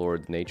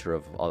unexplored nature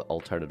of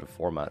alternative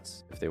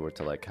formats. If they were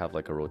to like have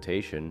like a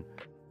rotation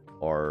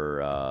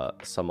or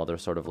some other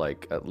sort of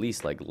like at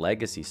least like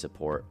legacy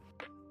support,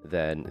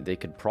 then they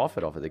could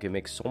profit off it. They could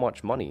make so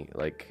much money.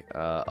 Like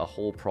a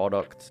whole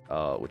product,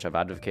 which I've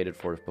advocated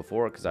for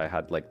before, because I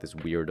had like this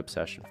weird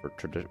obsession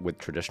with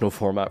traditional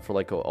format for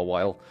like a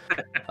while,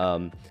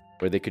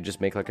 where they could just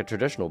make like a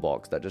traditional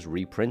box that just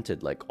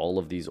reprinted like all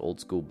of these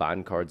old school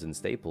banned cards and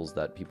staples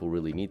that people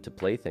really need to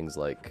play things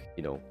like,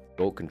 you know,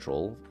 Goat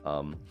Control.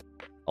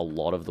 A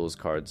lot of those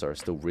cards are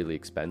still really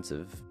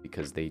expensive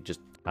because they just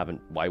haven't.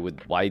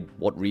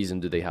 What reason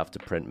do they have to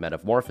print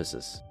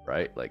Metamorphosis,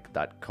 right? Like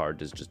that card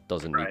just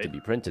doesn't need to be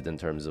printed in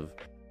terms of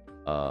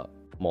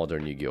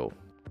modern Yu-Gi-Oh,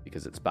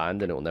 because it's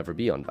banned and it will never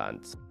be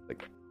unbanned.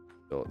 Like,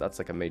 so that's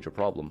like a major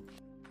problem.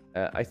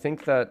 I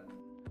think that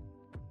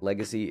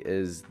Legacy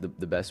is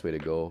the best way to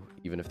go,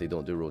 even if they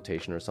don't do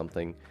rotation or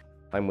something.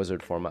 Time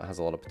Wizard format has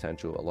a lot of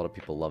potential. A lot of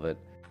people love it.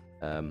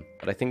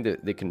 But I think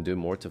that they can do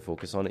more to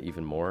focus on it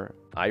even more.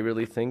 I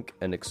really think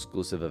an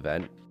exclusive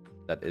event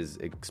that is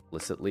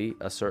explicitly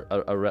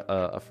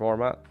a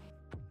format,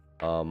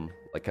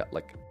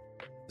 like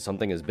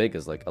something as big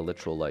as like a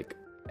literal like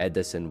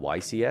Edison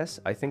YCS,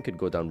 I think could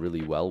go down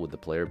really well with the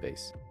player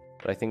base.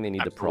 But I think they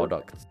need the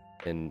product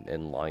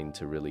in line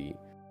to really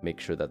make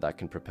sure that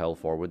can propel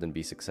forward and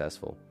be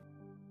successful.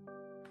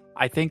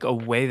 I think a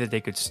way that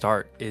they could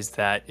start is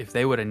that if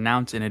they would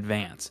announce in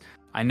advance.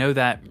 I know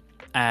that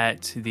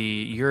at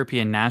the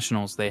European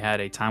Nationals, they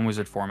had a Time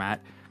Wizard format,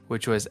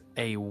 which was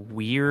a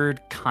weird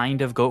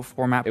kind of Goat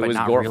format, but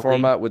not really. It was Goat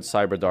format with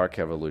Cyber Dark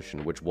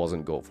Evolution, which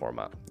wasn't Goat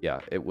format. Yeah,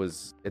 it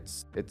was.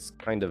 It's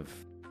kind of.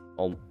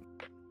 I'm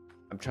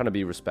trying to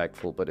be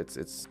respectful, but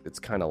it's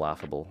kind of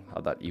laughable how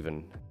that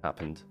even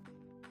happened.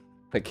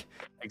 Like,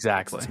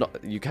 exactly. It's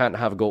not, you can't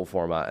have Goat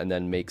format and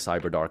then make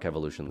Cyber Dark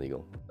Evolution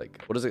legal.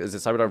 Like, what is it? Is it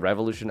Cyber Dark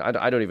Revolution?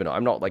 I don't even know.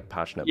 I'm not like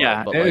passionate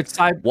about it. But it's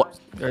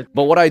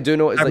but what I do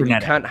know is like you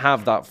can't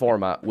have that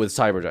format with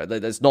Cyber Dark.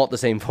 It's not the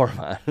same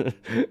format.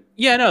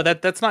 Yeah, no,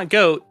 that's not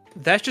Goat.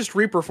 That's just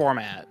Reaper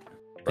format.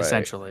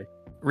 Essentially.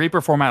 Reaper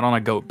format on a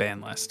Goat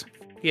ban list.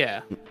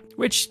 Yeah.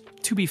 Which,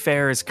 to be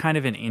fair, is kind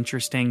of an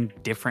interesting,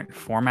 different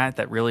format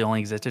that really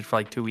only existed for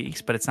like 2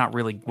 weeks, but it's not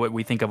really what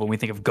we think of when we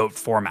think of Goat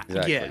format.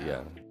 Exactly,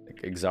 yeah.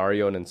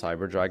 Exarion and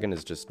Cyber Dragon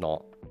is just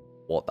not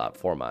what that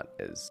format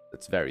is.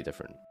 It's very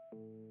different.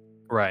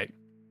 Right.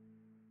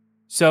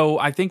 So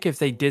I think if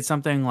they did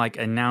something like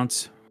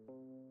announce,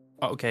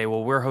 okay,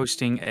 well, we're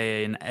hosting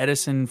an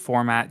Edison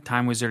format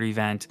Time Wizard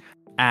event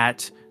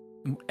at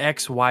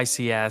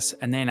XYCS,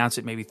 and they announce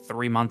it maybe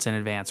 3 months in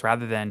advance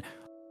rather than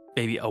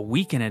maybe a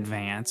week in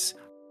advance,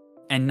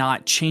 and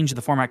not change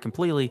the format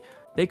completely,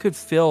 they could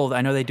fill.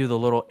 I know they do the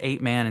little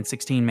 8-man and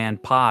 16-man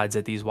pods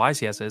at these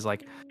YCSs.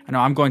 Like, I know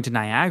I'm going to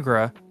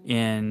Niagara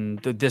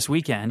this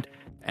weekend,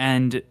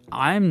 and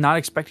I'm not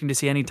expecting to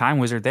see any Time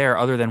Wizard there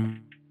other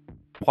than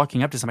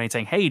walking up to somebody and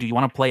saying, "Hey, do you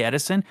want to play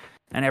Edison?"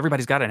 And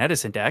everybody's got an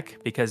Edison deck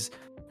because,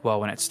 well,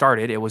 when it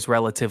started, it was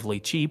relatively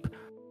cheap,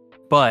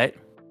 but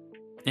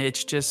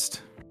it's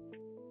just,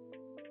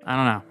 I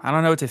don't know. I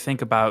don't know what to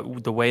think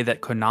about the way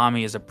that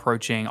Konami is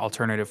approaching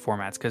alternative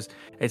formats, because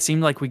it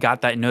seemed like we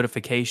got that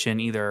notification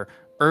either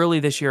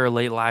early this year or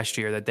late last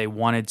year that they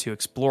wanted to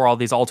explore all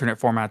these alternate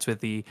formats with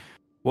the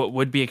what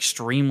would be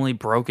extremely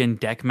broken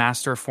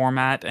Deckmaster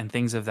format and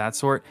things of that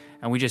sort,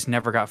 and we just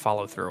never got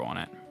follow through on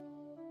it.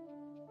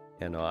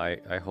 Yeah, no, I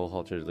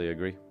wholeheartedly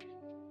agree.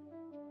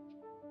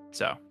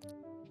 So,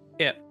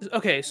 yeah.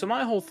 Okay, so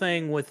my whole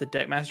thing with the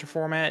Deckmaster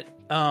format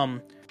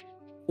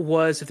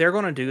was if they're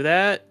going to do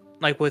that,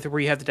 like with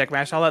where you have the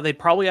Deckmaster and all that, they'd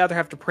probably either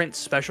have to print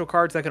special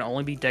cards that can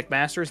only be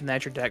Deckmasters, and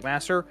that's your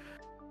Deckmaster,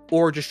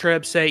 or just straight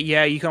up say,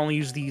 yeah, you can only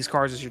use these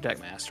cards as your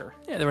Deckmaster.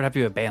 yeah, there would have to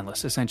be a ban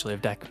list, essentially,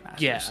 of Deckmasters.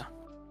 Yeah.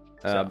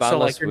 Ban like,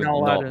 list you're would not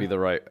allowed not to- be the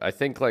right. I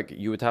think like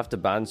you would have to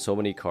ban so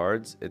many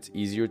cards. It's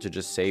easier to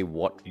just say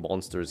what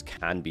monsters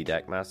can be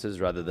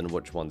Deckmasters rather than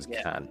which ones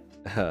can.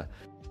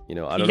 You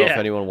know, I don't know if Yeah.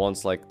 anyone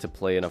wants like to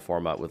play in a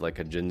format with like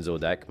a Jinzo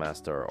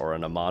Deckmaster or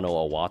an Amano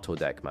Awato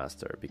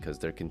Deckmaster because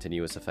their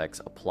continuous effects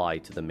apply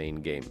to the main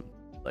game.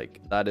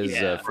 Like that is,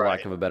 for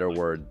lack of a better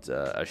word,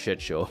 a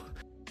shit show.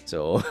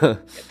 So.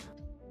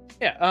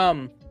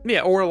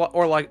 Yeah,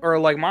 or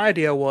like my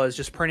idea was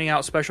just printing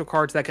out special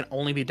cards that can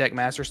only be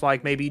Deckmasters,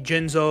 like maybe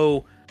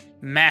Jinzo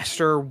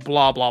Master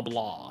blah blah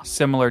blah.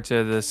 Similar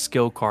to the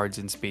skill cards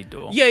in Speed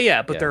Duel.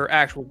 Yeah, but Yeah. they're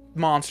actual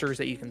monsters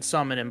that you can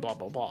summon and blah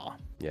blah blah.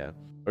 Yeah.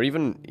 Or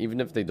even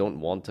if they don't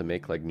want to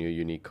make like new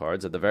unique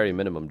cards, at the very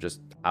minimum,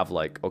 just have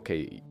like,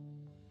 okay,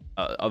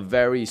 a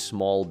very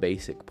small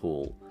basic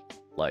pool.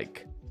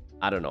 Like,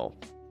 I don't know,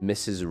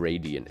 Mrs.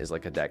 Radiant is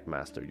like a deck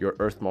master. Your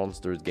Earth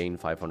monsters gain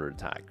 500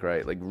 attack,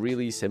 right? Like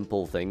really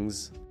simple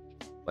things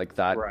like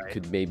that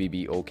could maybe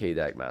be okay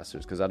deck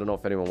masters. Because I don't know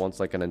if anyone wants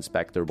like an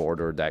Inspector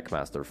Border deck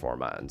master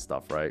format and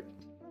stuff, right?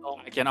 Oh,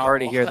 I can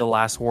already hear the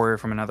Last Warrior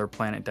from Another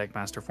Planet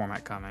Deckmaster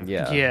format coming.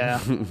 Yeah.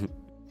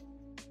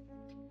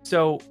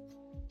 So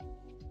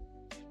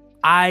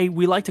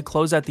we like to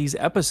close out these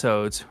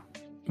episodes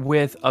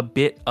with a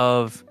bit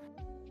of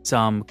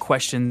some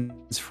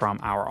questions from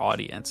our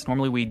audience.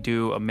 Normally we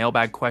do a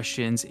mailbag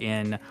questions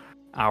in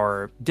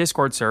our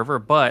Discord server,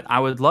 but I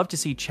would love to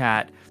see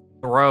chat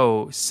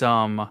throw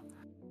some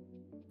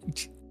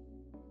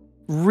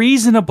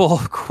reasonable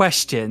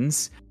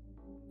questions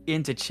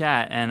into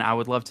chat, and I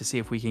would love to see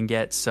if we can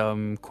get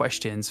some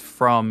questions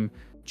from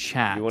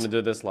chat. You want to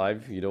do this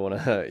live? You don't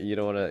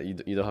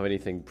have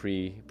anything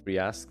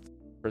pre-asked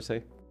per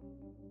se?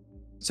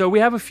 So we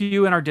have a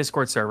few in our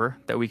Discord server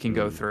that we can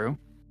go through,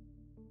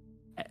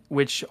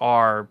 which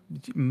are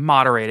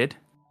moderated,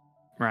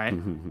 right?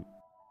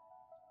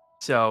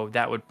 So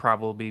that would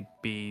probably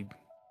be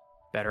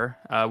better.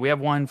 We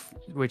have one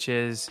which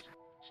is,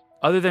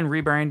 other than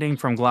rebranding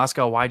from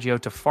Glasgow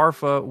YGO to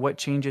Farfa, what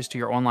changes to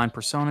your online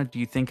persona do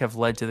you think have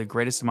led to the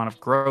greatest amount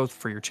of growth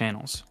for your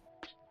channels?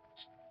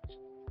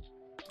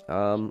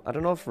 I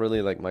don't know if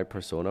really like my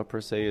persona per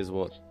se is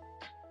what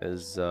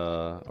is,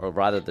 or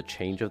rather the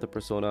change of the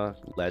persona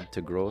led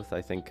to growth.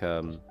 I think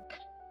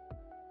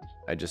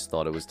I just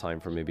thought it was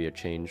time for maybe a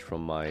change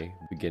from my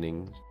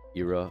beginning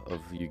era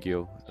of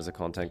Yu-Gi-Oh! As a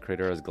content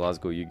creator. As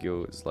Glasgow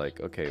Yu-Gi-Oh! Is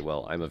like, okay,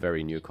 well, I'm a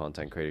very new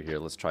content creator here.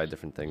 Let's try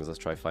different things. Let's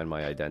try find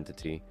my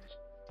identity.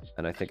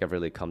 And I think I've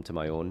really come to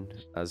my own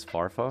as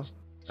Farfa.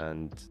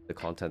 And the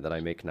content that I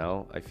make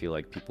now, I feel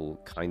like people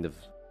kind of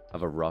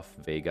have a rough,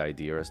 vague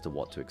idea as to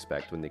what to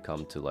expect when they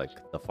come to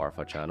like the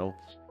Farfa channel.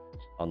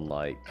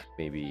 Unlike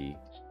maybe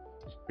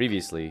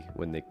previously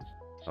when they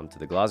come to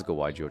the Glasgow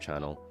YGO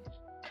channel.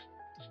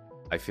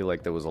 I feel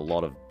like there was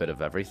a bit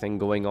of everything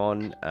going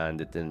on, and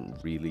it didn't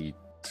really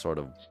sort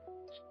of,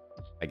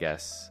 I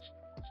guess,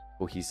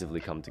 cohesively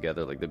come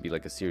together. Like there'd be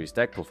like a serious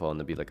deck profile and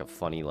there'd be like a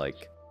funny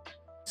like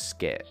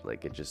skit.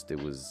 Like it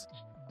was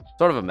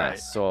sort of a mess. Right.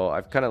 So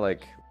I've kind of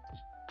like,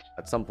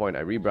 at some point I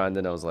rebranded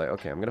and I was like,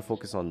 okay, I'm going to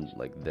focus on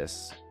like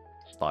this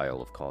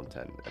style of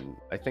content. And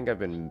I think I've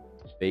been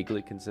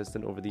vaguely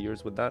consistent over the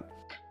years with that.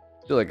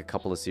 Do like a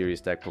couple of serious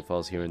deck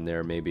profiles here and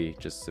there, maybe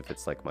just if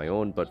it's like my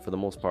own, but for the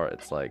most part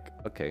it's like,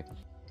 okay,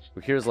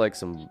 well, here's like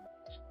some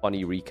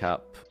funny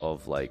recap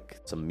of like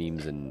some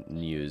memes and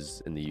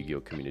news in the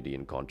Yu-Gi-Oh community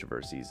and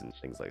controversies and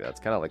things like that. It's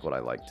kind of like what I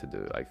like to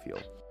do, I feel,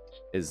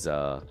 is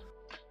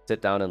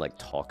sit down and like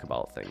talk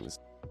about things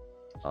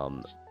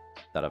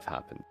that have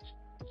happened,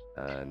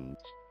 and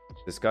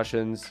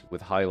discussions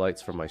with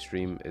highlights from my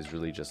stream is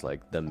really just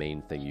like the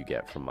main thing you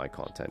get from my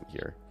content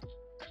here.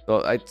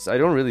 So I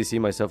don't really see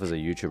myself as a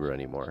YouTuber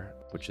anymore,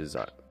 which is,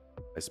 I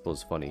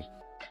suppose, funny,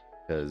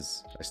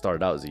 because I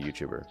started out as a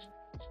YouTuber.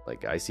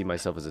 Like, I see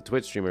myself as a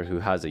Twitch streamer who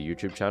has a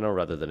YouTube channel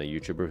rather than a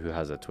YouTuber who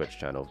has a Twitch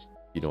channel.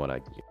 You know what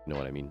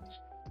I mean?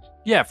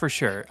 Yeah, for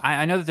sure.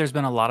 I know that there's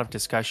been a lot of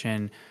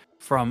discussion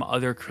from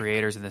other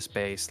creators in the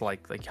space,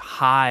 like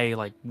high,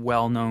 like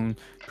well-known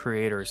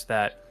creators,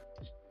 that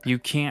you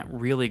can't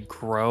really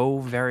grow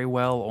very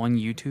well on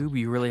YouTube.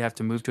 You really have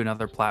to move to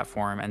another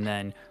platform and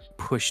then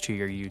push to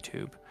your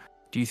YouTube.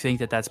 Do you think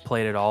that that's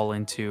played at all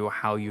into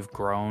how you've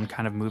grown,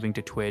 kind of moving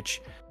to Twitch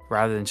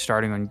rather than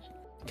starting on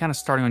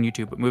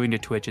YouTube, but moving to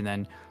Twitch and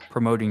then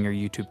promoting your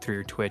YouTube through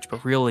your Twitch,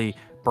 but really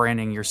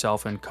branding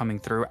yourself and coming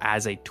through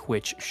as a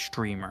Twitch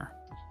streamer?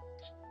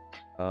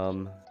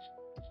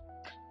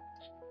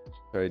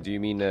 Sorry, do you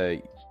mean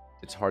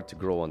it's hard to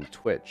grow on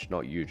Twitch,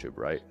 not YouTube,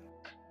 right?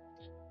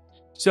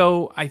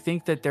 So I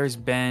think that there's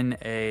been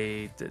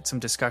some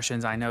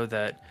discussions. I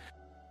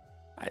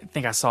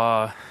think I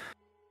saw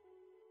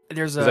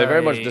there's I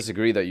very much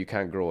disagree that you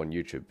can't grow on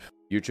YouTube.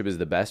 YouTube is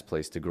the best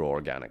place to grow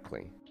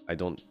organically. I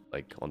don't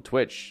like on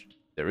Twitch.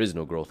 There is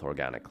no growth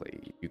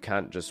organically. You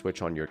can't just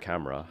switch on your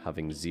camera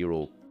having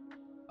zero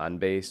fan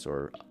base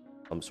or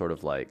some sort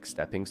of like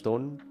stepping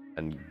stone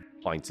and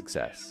find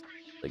success.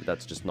 Like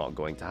that's just not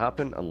going to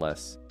happen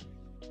unless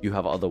you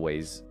have other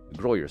ways to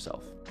grow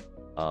yourself.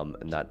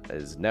 And that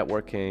is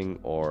networking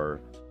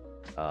or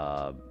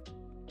a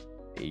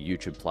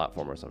YouTube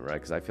platform or something, right?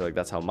 Because I feel like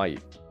that's how my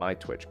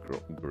Twitch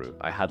grew.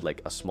 I had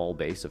like a small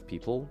base of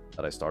people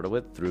that I started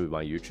with through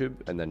my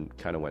YouTube and then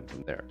kind of went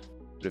from there.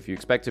 But if you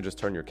expect to just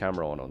turn your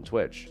camera on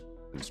Twitch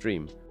and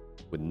stream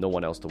with no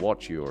one else to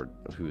watch you or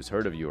who's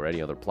heard of you or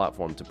any other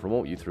platform to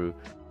promote you through,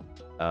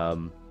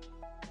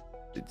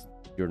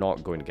 you're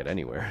not going to get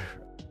anywhere.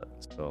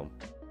 So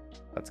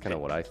that's kind of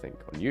what I think.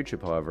 On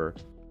YouTube, however,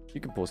 you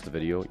can post a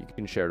video, you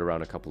can share it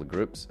around a couple of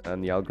groups,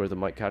 and the algorithm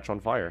might catch on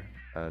fire.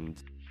 And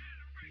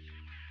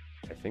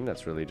I think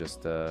that's really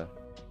just how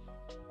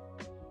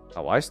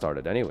I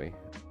started anyway,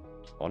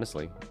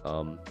 honestly.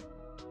 One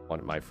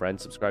of my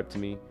friends subscribed to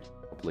me,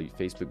 a couple of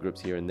Facebook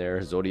groups here and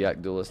there.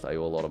 Zodiac Duelist, I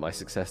owe a lot of my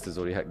success to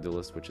Zodiac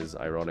Duelist, which is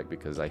ironic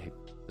because I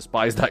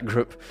despise that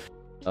group.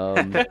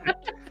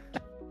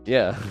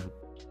 Yeah.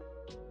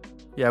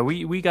 Yeah,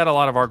 we got a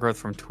lot of our growth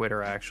from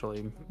Twitter,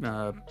 actually.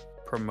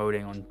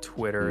 Promoting on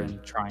Twitter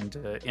and trying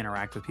to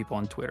interact with people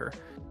on Twitter.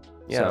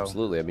 Yeah, So-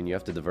 absolutely. I mean, you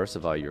have to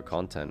diversify your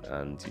content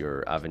and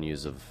your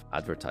avenues of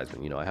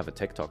advertisement. You know, I have a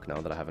TikTok now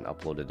that I haven't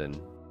uploaded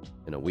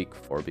in a week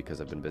for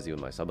because I've been busy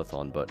with my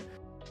subathon, but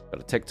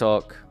got a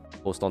TikTok,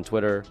 post on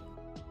Twitter,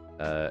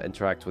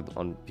 interact with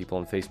people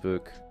on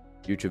Facebook,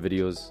 YouTube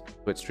videos,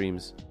 Twitch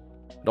streams.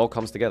 It all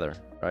comes together,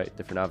 right?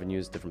 Different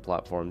avenues, different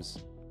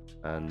platforms,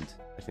 and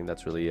I think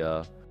that's really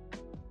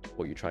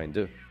what you try and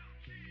do.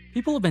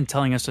 People have been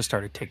telling us to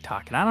start a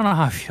TikTok, and I don't know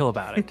how I feel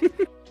about it.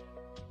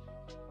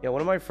 Yeah, one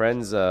of my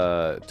friends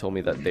told me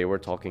that they were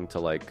talking to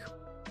like,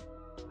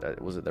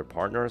 was it their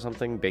partner or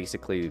something?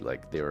 Basically,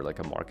 like they were like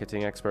a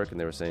marketing expert, and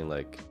they were saying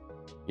like,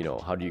 you know,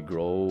 how do you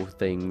grow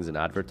things and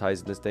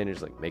advertise in this day? And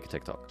it's like, make a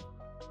TikTok.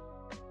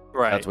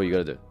 Right. That's what you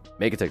gotta do.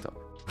 Make a TikTok.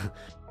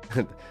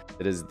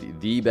 It is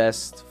the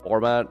best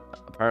format,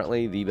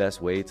 apparently, the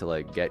best way to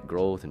like get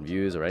growth and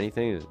views or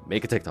anything. Is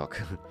make a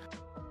TikTok.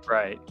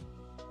 Right.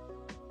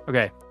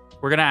 Okay.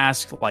 We're going to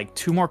ask like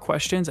 2 more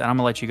questions and I'm going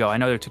to let you go. I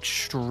know it's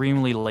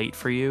extremely late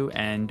for you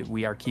and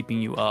we are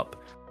keeping you up.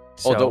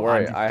 So Don't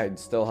worry. I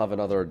still have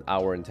another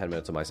hour and 10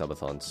 minutes of my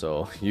subathon.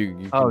 So you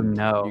can, Oh,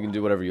 no. You can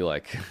do whatever you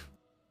like.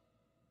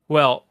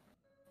 Well,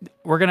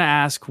 we're going to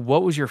ask,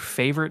 what was your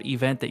favorite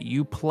event that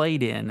you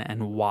played in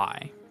and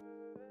why?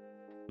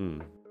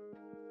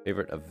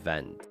 Favorite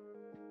event?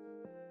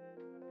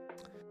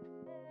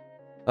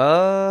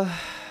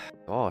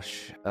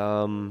 Gosh.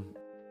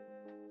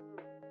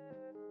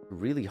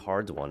 Really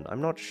hard one.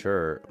 I'm not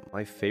sure.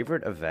 My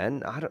favorite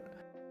event?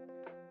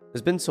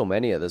 There's been so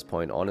many at this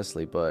point,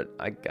 honestly, but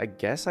I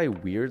guess I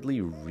weirdly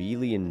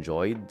really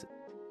enjoyed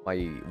my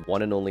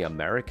one and only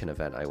American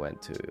event I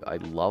went to. I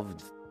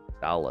loved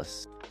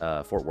Dallas,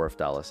 Fort Worth,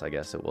 Dallas, I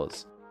guess it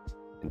was,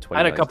 in 2019.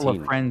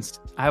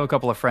 I have a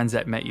couple of friends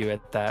that met you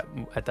at that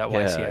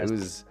YCS.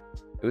 Yeah,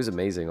 it was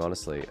amazing,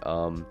 honestly.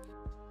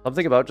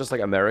 Something about just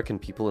like American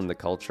people in the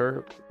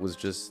culture was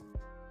just,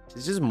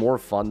 it's just more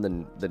fun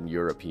than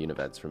European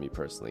events for me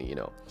personally, you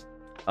know.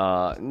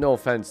 No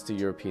offense to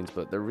Europeans,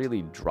 but they're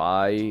really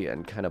dry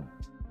and kind of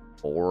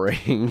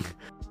boring.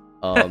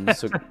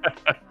 So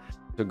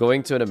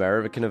going to an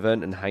American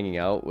event and hanging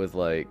out with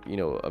like, you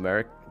know,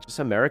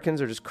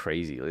 Americans are just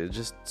crazy. They're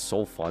just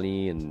so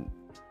funny and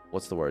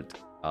what's the word?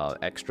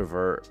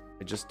 Extrovert.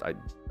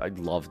 I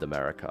loved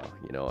America.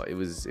 You know, it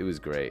was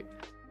great.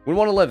 Wouldn't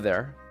want to live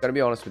there. Gotta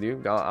be honest with you.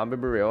 I'm gonna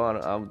be real.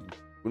 I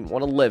wouldn't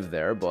want to live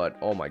there, but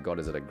oh my god,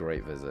 is it a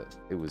great visit?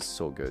 It was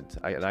so good.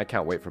 I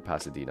can't wait for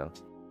Pasadena.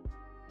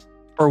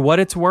 For what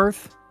it's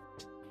worth,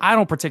 I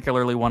don't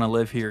particularly want to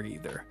live here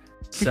either.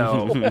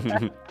 So,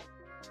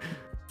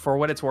 for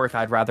what it's worth,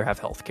 I'd rather have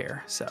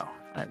healthcare. So,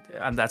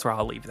 that's where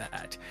I'll leave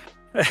that.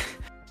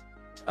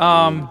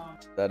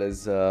 That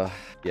is,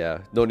 yeah.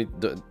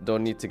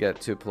 Don't need to get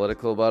too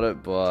political about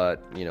it,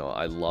 but you know,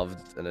 I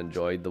loved and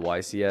enjoyed the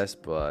YCS,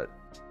 but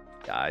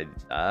I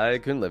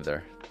couldn't live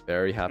there.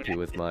 Very happy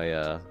with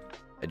my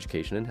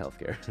education and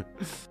healthcare.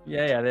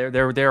 Yeah,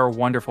 there are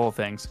wonderful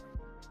things.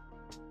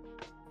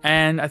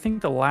 And I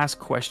think the last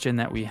question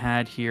that we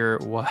had here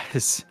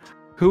was,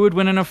 who would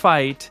win in a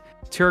fight?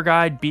 Tour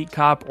guide, beat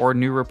cop, or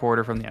new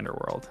reporter from the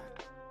underworld?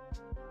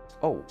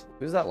 Oh,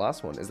 who's that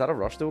last one? Is that a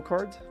Rush Duel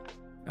card?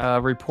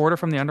 Reporter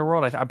from the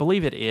underworld? I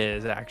believe it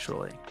is,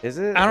 actually. Is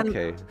it? I don't-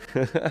 Okay.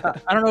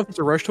 I don't know if it's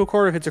a Rush Tool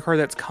card or if it's a card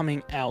that's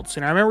coming out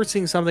soon. I remember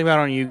seeing something about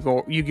it on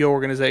Yu-Gi-Oh!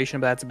 Organization,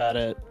 but that's about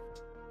it.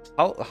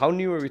 How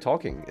new are we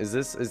talking? Is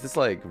this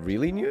like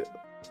really new?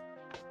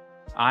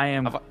 I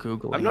am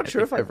Googling. I'm not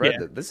sure if I've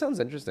read it. This sounds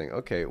interesting.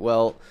 Okay,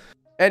 well,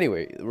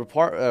 anyway,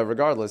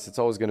 regardless, it's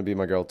always going to be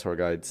my girl tour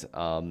guide.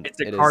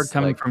 It's a card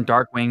coming from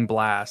Darkwing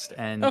Blast,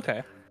 and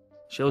Okay.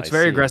 she looks I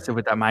very see. aggressive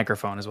with that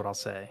microphone, is what I'll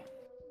say.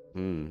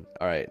 All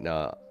right,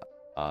 now,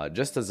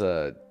 just as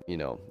a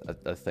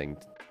a thing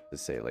to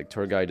say, like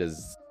tour guide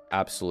is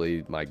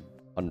absolutely my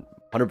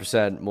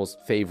 100%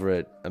 most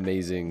favorite,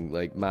 amazing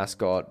like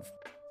mascot.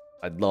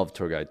 I love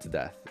tour guide to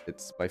death.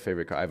 It's my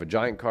favorite card. I have a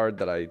giant card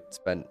that I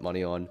spent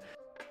money on.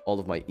 All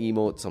of my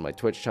emotes on my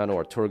Twitch channel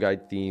are tour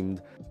guide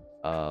themed.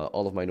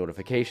 All of my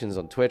notifications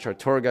on Twitch are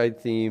tour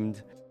guide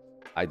themed.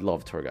 I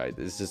love tour guide.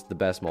 It's just the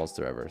best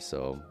monster ever.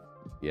 So,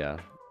 yeah,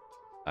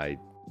 I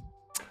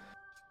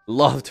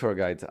love tour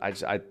guide.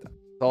 That's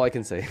all I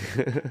can say.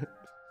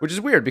 Which is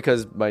weird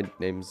because my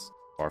name's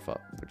Barfa,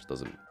 which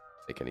doesn't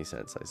make any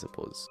sense, I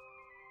suppose.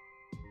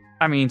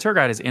 I mean, tour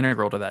guide is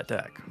integral to that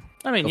deck.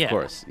 I mean, Of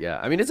course, yeah.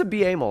 I mean, it's a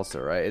BA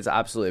monster, right? It's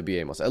absolutely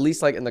a BA monster. At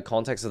least, like, in the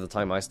context of the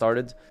time I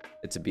started,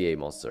 it's a BA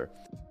monster,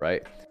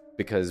 right?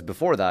 Because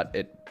before that,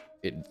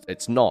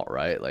 it's not,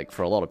 right? Like,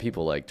 for a lot of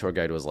people, like, tour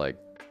guide was like,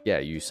 yeah,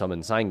 you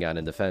summon Sangan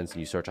in defense and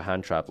you search a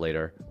hand trap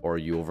later, or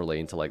you overlay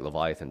into, like,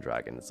 Leviathan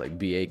Dragon. It's like,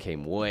 BA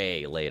came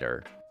way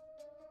later.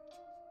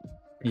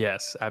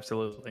 Yes,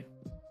 absolutely.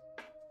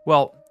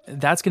 Well,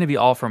 that's going to be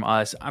all from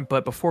us.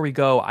 But before we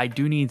go, I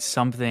do need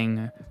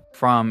something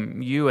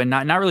from you, and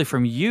not really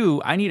from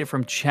you. I need it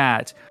from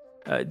chat.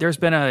 There's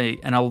been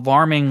an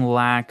alarming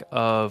lack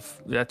of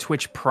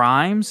Twitch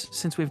Primes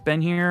since we've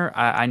been here.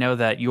 I know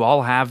that you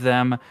all have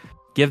them.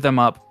 Give them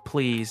up,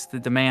 please.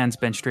 The man's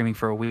been streaming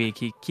for a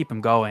week. Keep him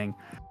going,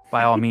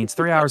 by all means.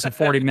 3 hours and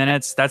 40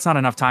 minutes. That's not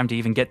enough time to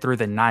even get through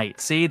the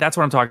night. See, that's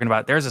what I'm talking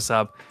about. There's a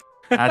sub.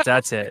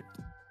 That's it.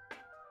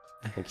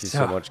 Thank you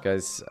so much,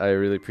 guys. I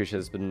really appreciate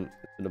it. It's been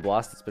a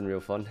blast. It's been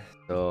real fun.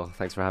 So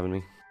thanks for having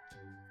me.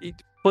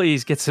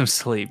 Please get some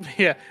sleep.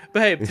 Yeah,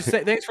 but hey,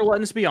 thanks for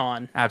letting us be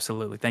on.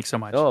 Absolutely. Thanks so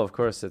much. Oh, of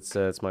course.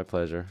 It's my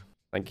pleasure.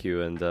 Thank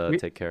you, and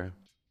take care.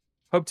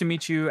 Hope to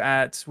meet you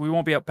we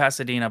won't be at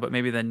Pasadena, but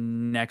maybe the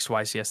next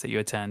YCS that you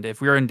attend.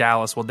 If we're in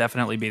Dallas, we'll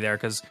definitely be there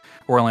because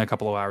we're only a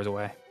couple of hours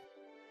away.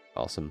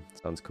 Awesome.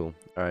 Sounds cool.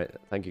 All right.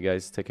 Thank you,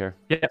 guys. Take care.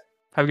 Yeah.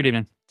 Have a good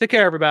evening. Take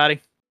care, everybody.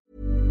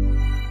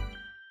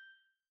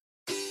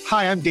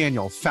 Hi, I'm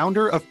Daniel,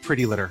 founder of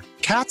Pretty Litter.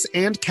 Cats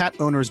and cat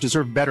owners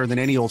deserve better than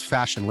any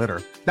old-fashioned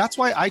litter. That's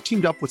why I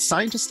teamed up with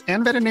scientists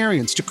and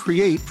veterinarians to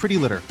create Pretty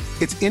Litter.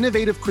 Its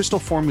innovative crystal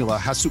formula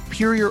has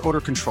superior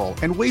odor control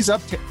and weighs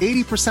up to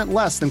 80%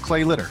 less than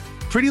clay litter.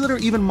 Pretty Litter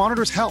even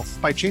monitors health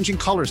by changing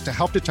colors to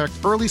help detect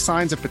early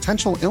signs of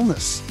potential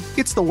illness.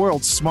 It's the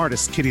world's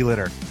smartest kitty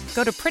litter.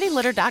 Go to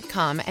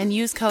prettylitter.com and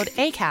use code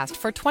ACAST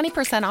for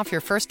 20% off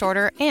your first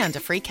order and a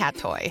free cat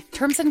toy.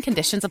 Terms and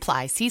conditions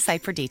apply. See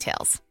site for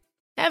details.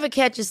 Ever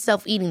catch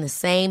yourself eating the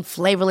same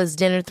flavorless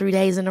dinner 3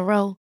 days in a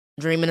row?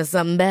 Dreaming of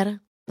something better?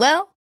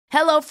 Well,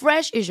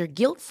 HelloFresh is your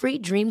guilt-free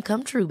dream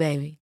come true,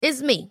 baby.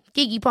 It's me,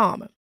 Keke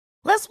Palmer.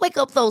 Let's wake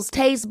up those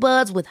taste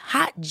buds with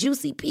hot,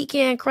 juicy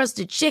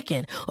pecan-crusted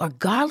chicken or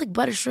garlic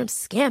butter shrimp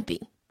scampi.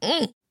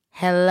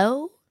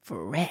 Hello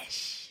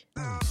Fresh.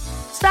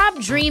 Stop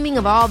dreaming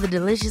of all the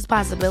delicious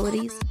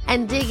possibilities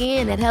and dig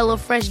in at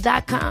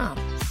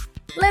HelloFresh.com.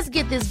 Let's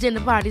get this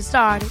dinner party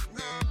started.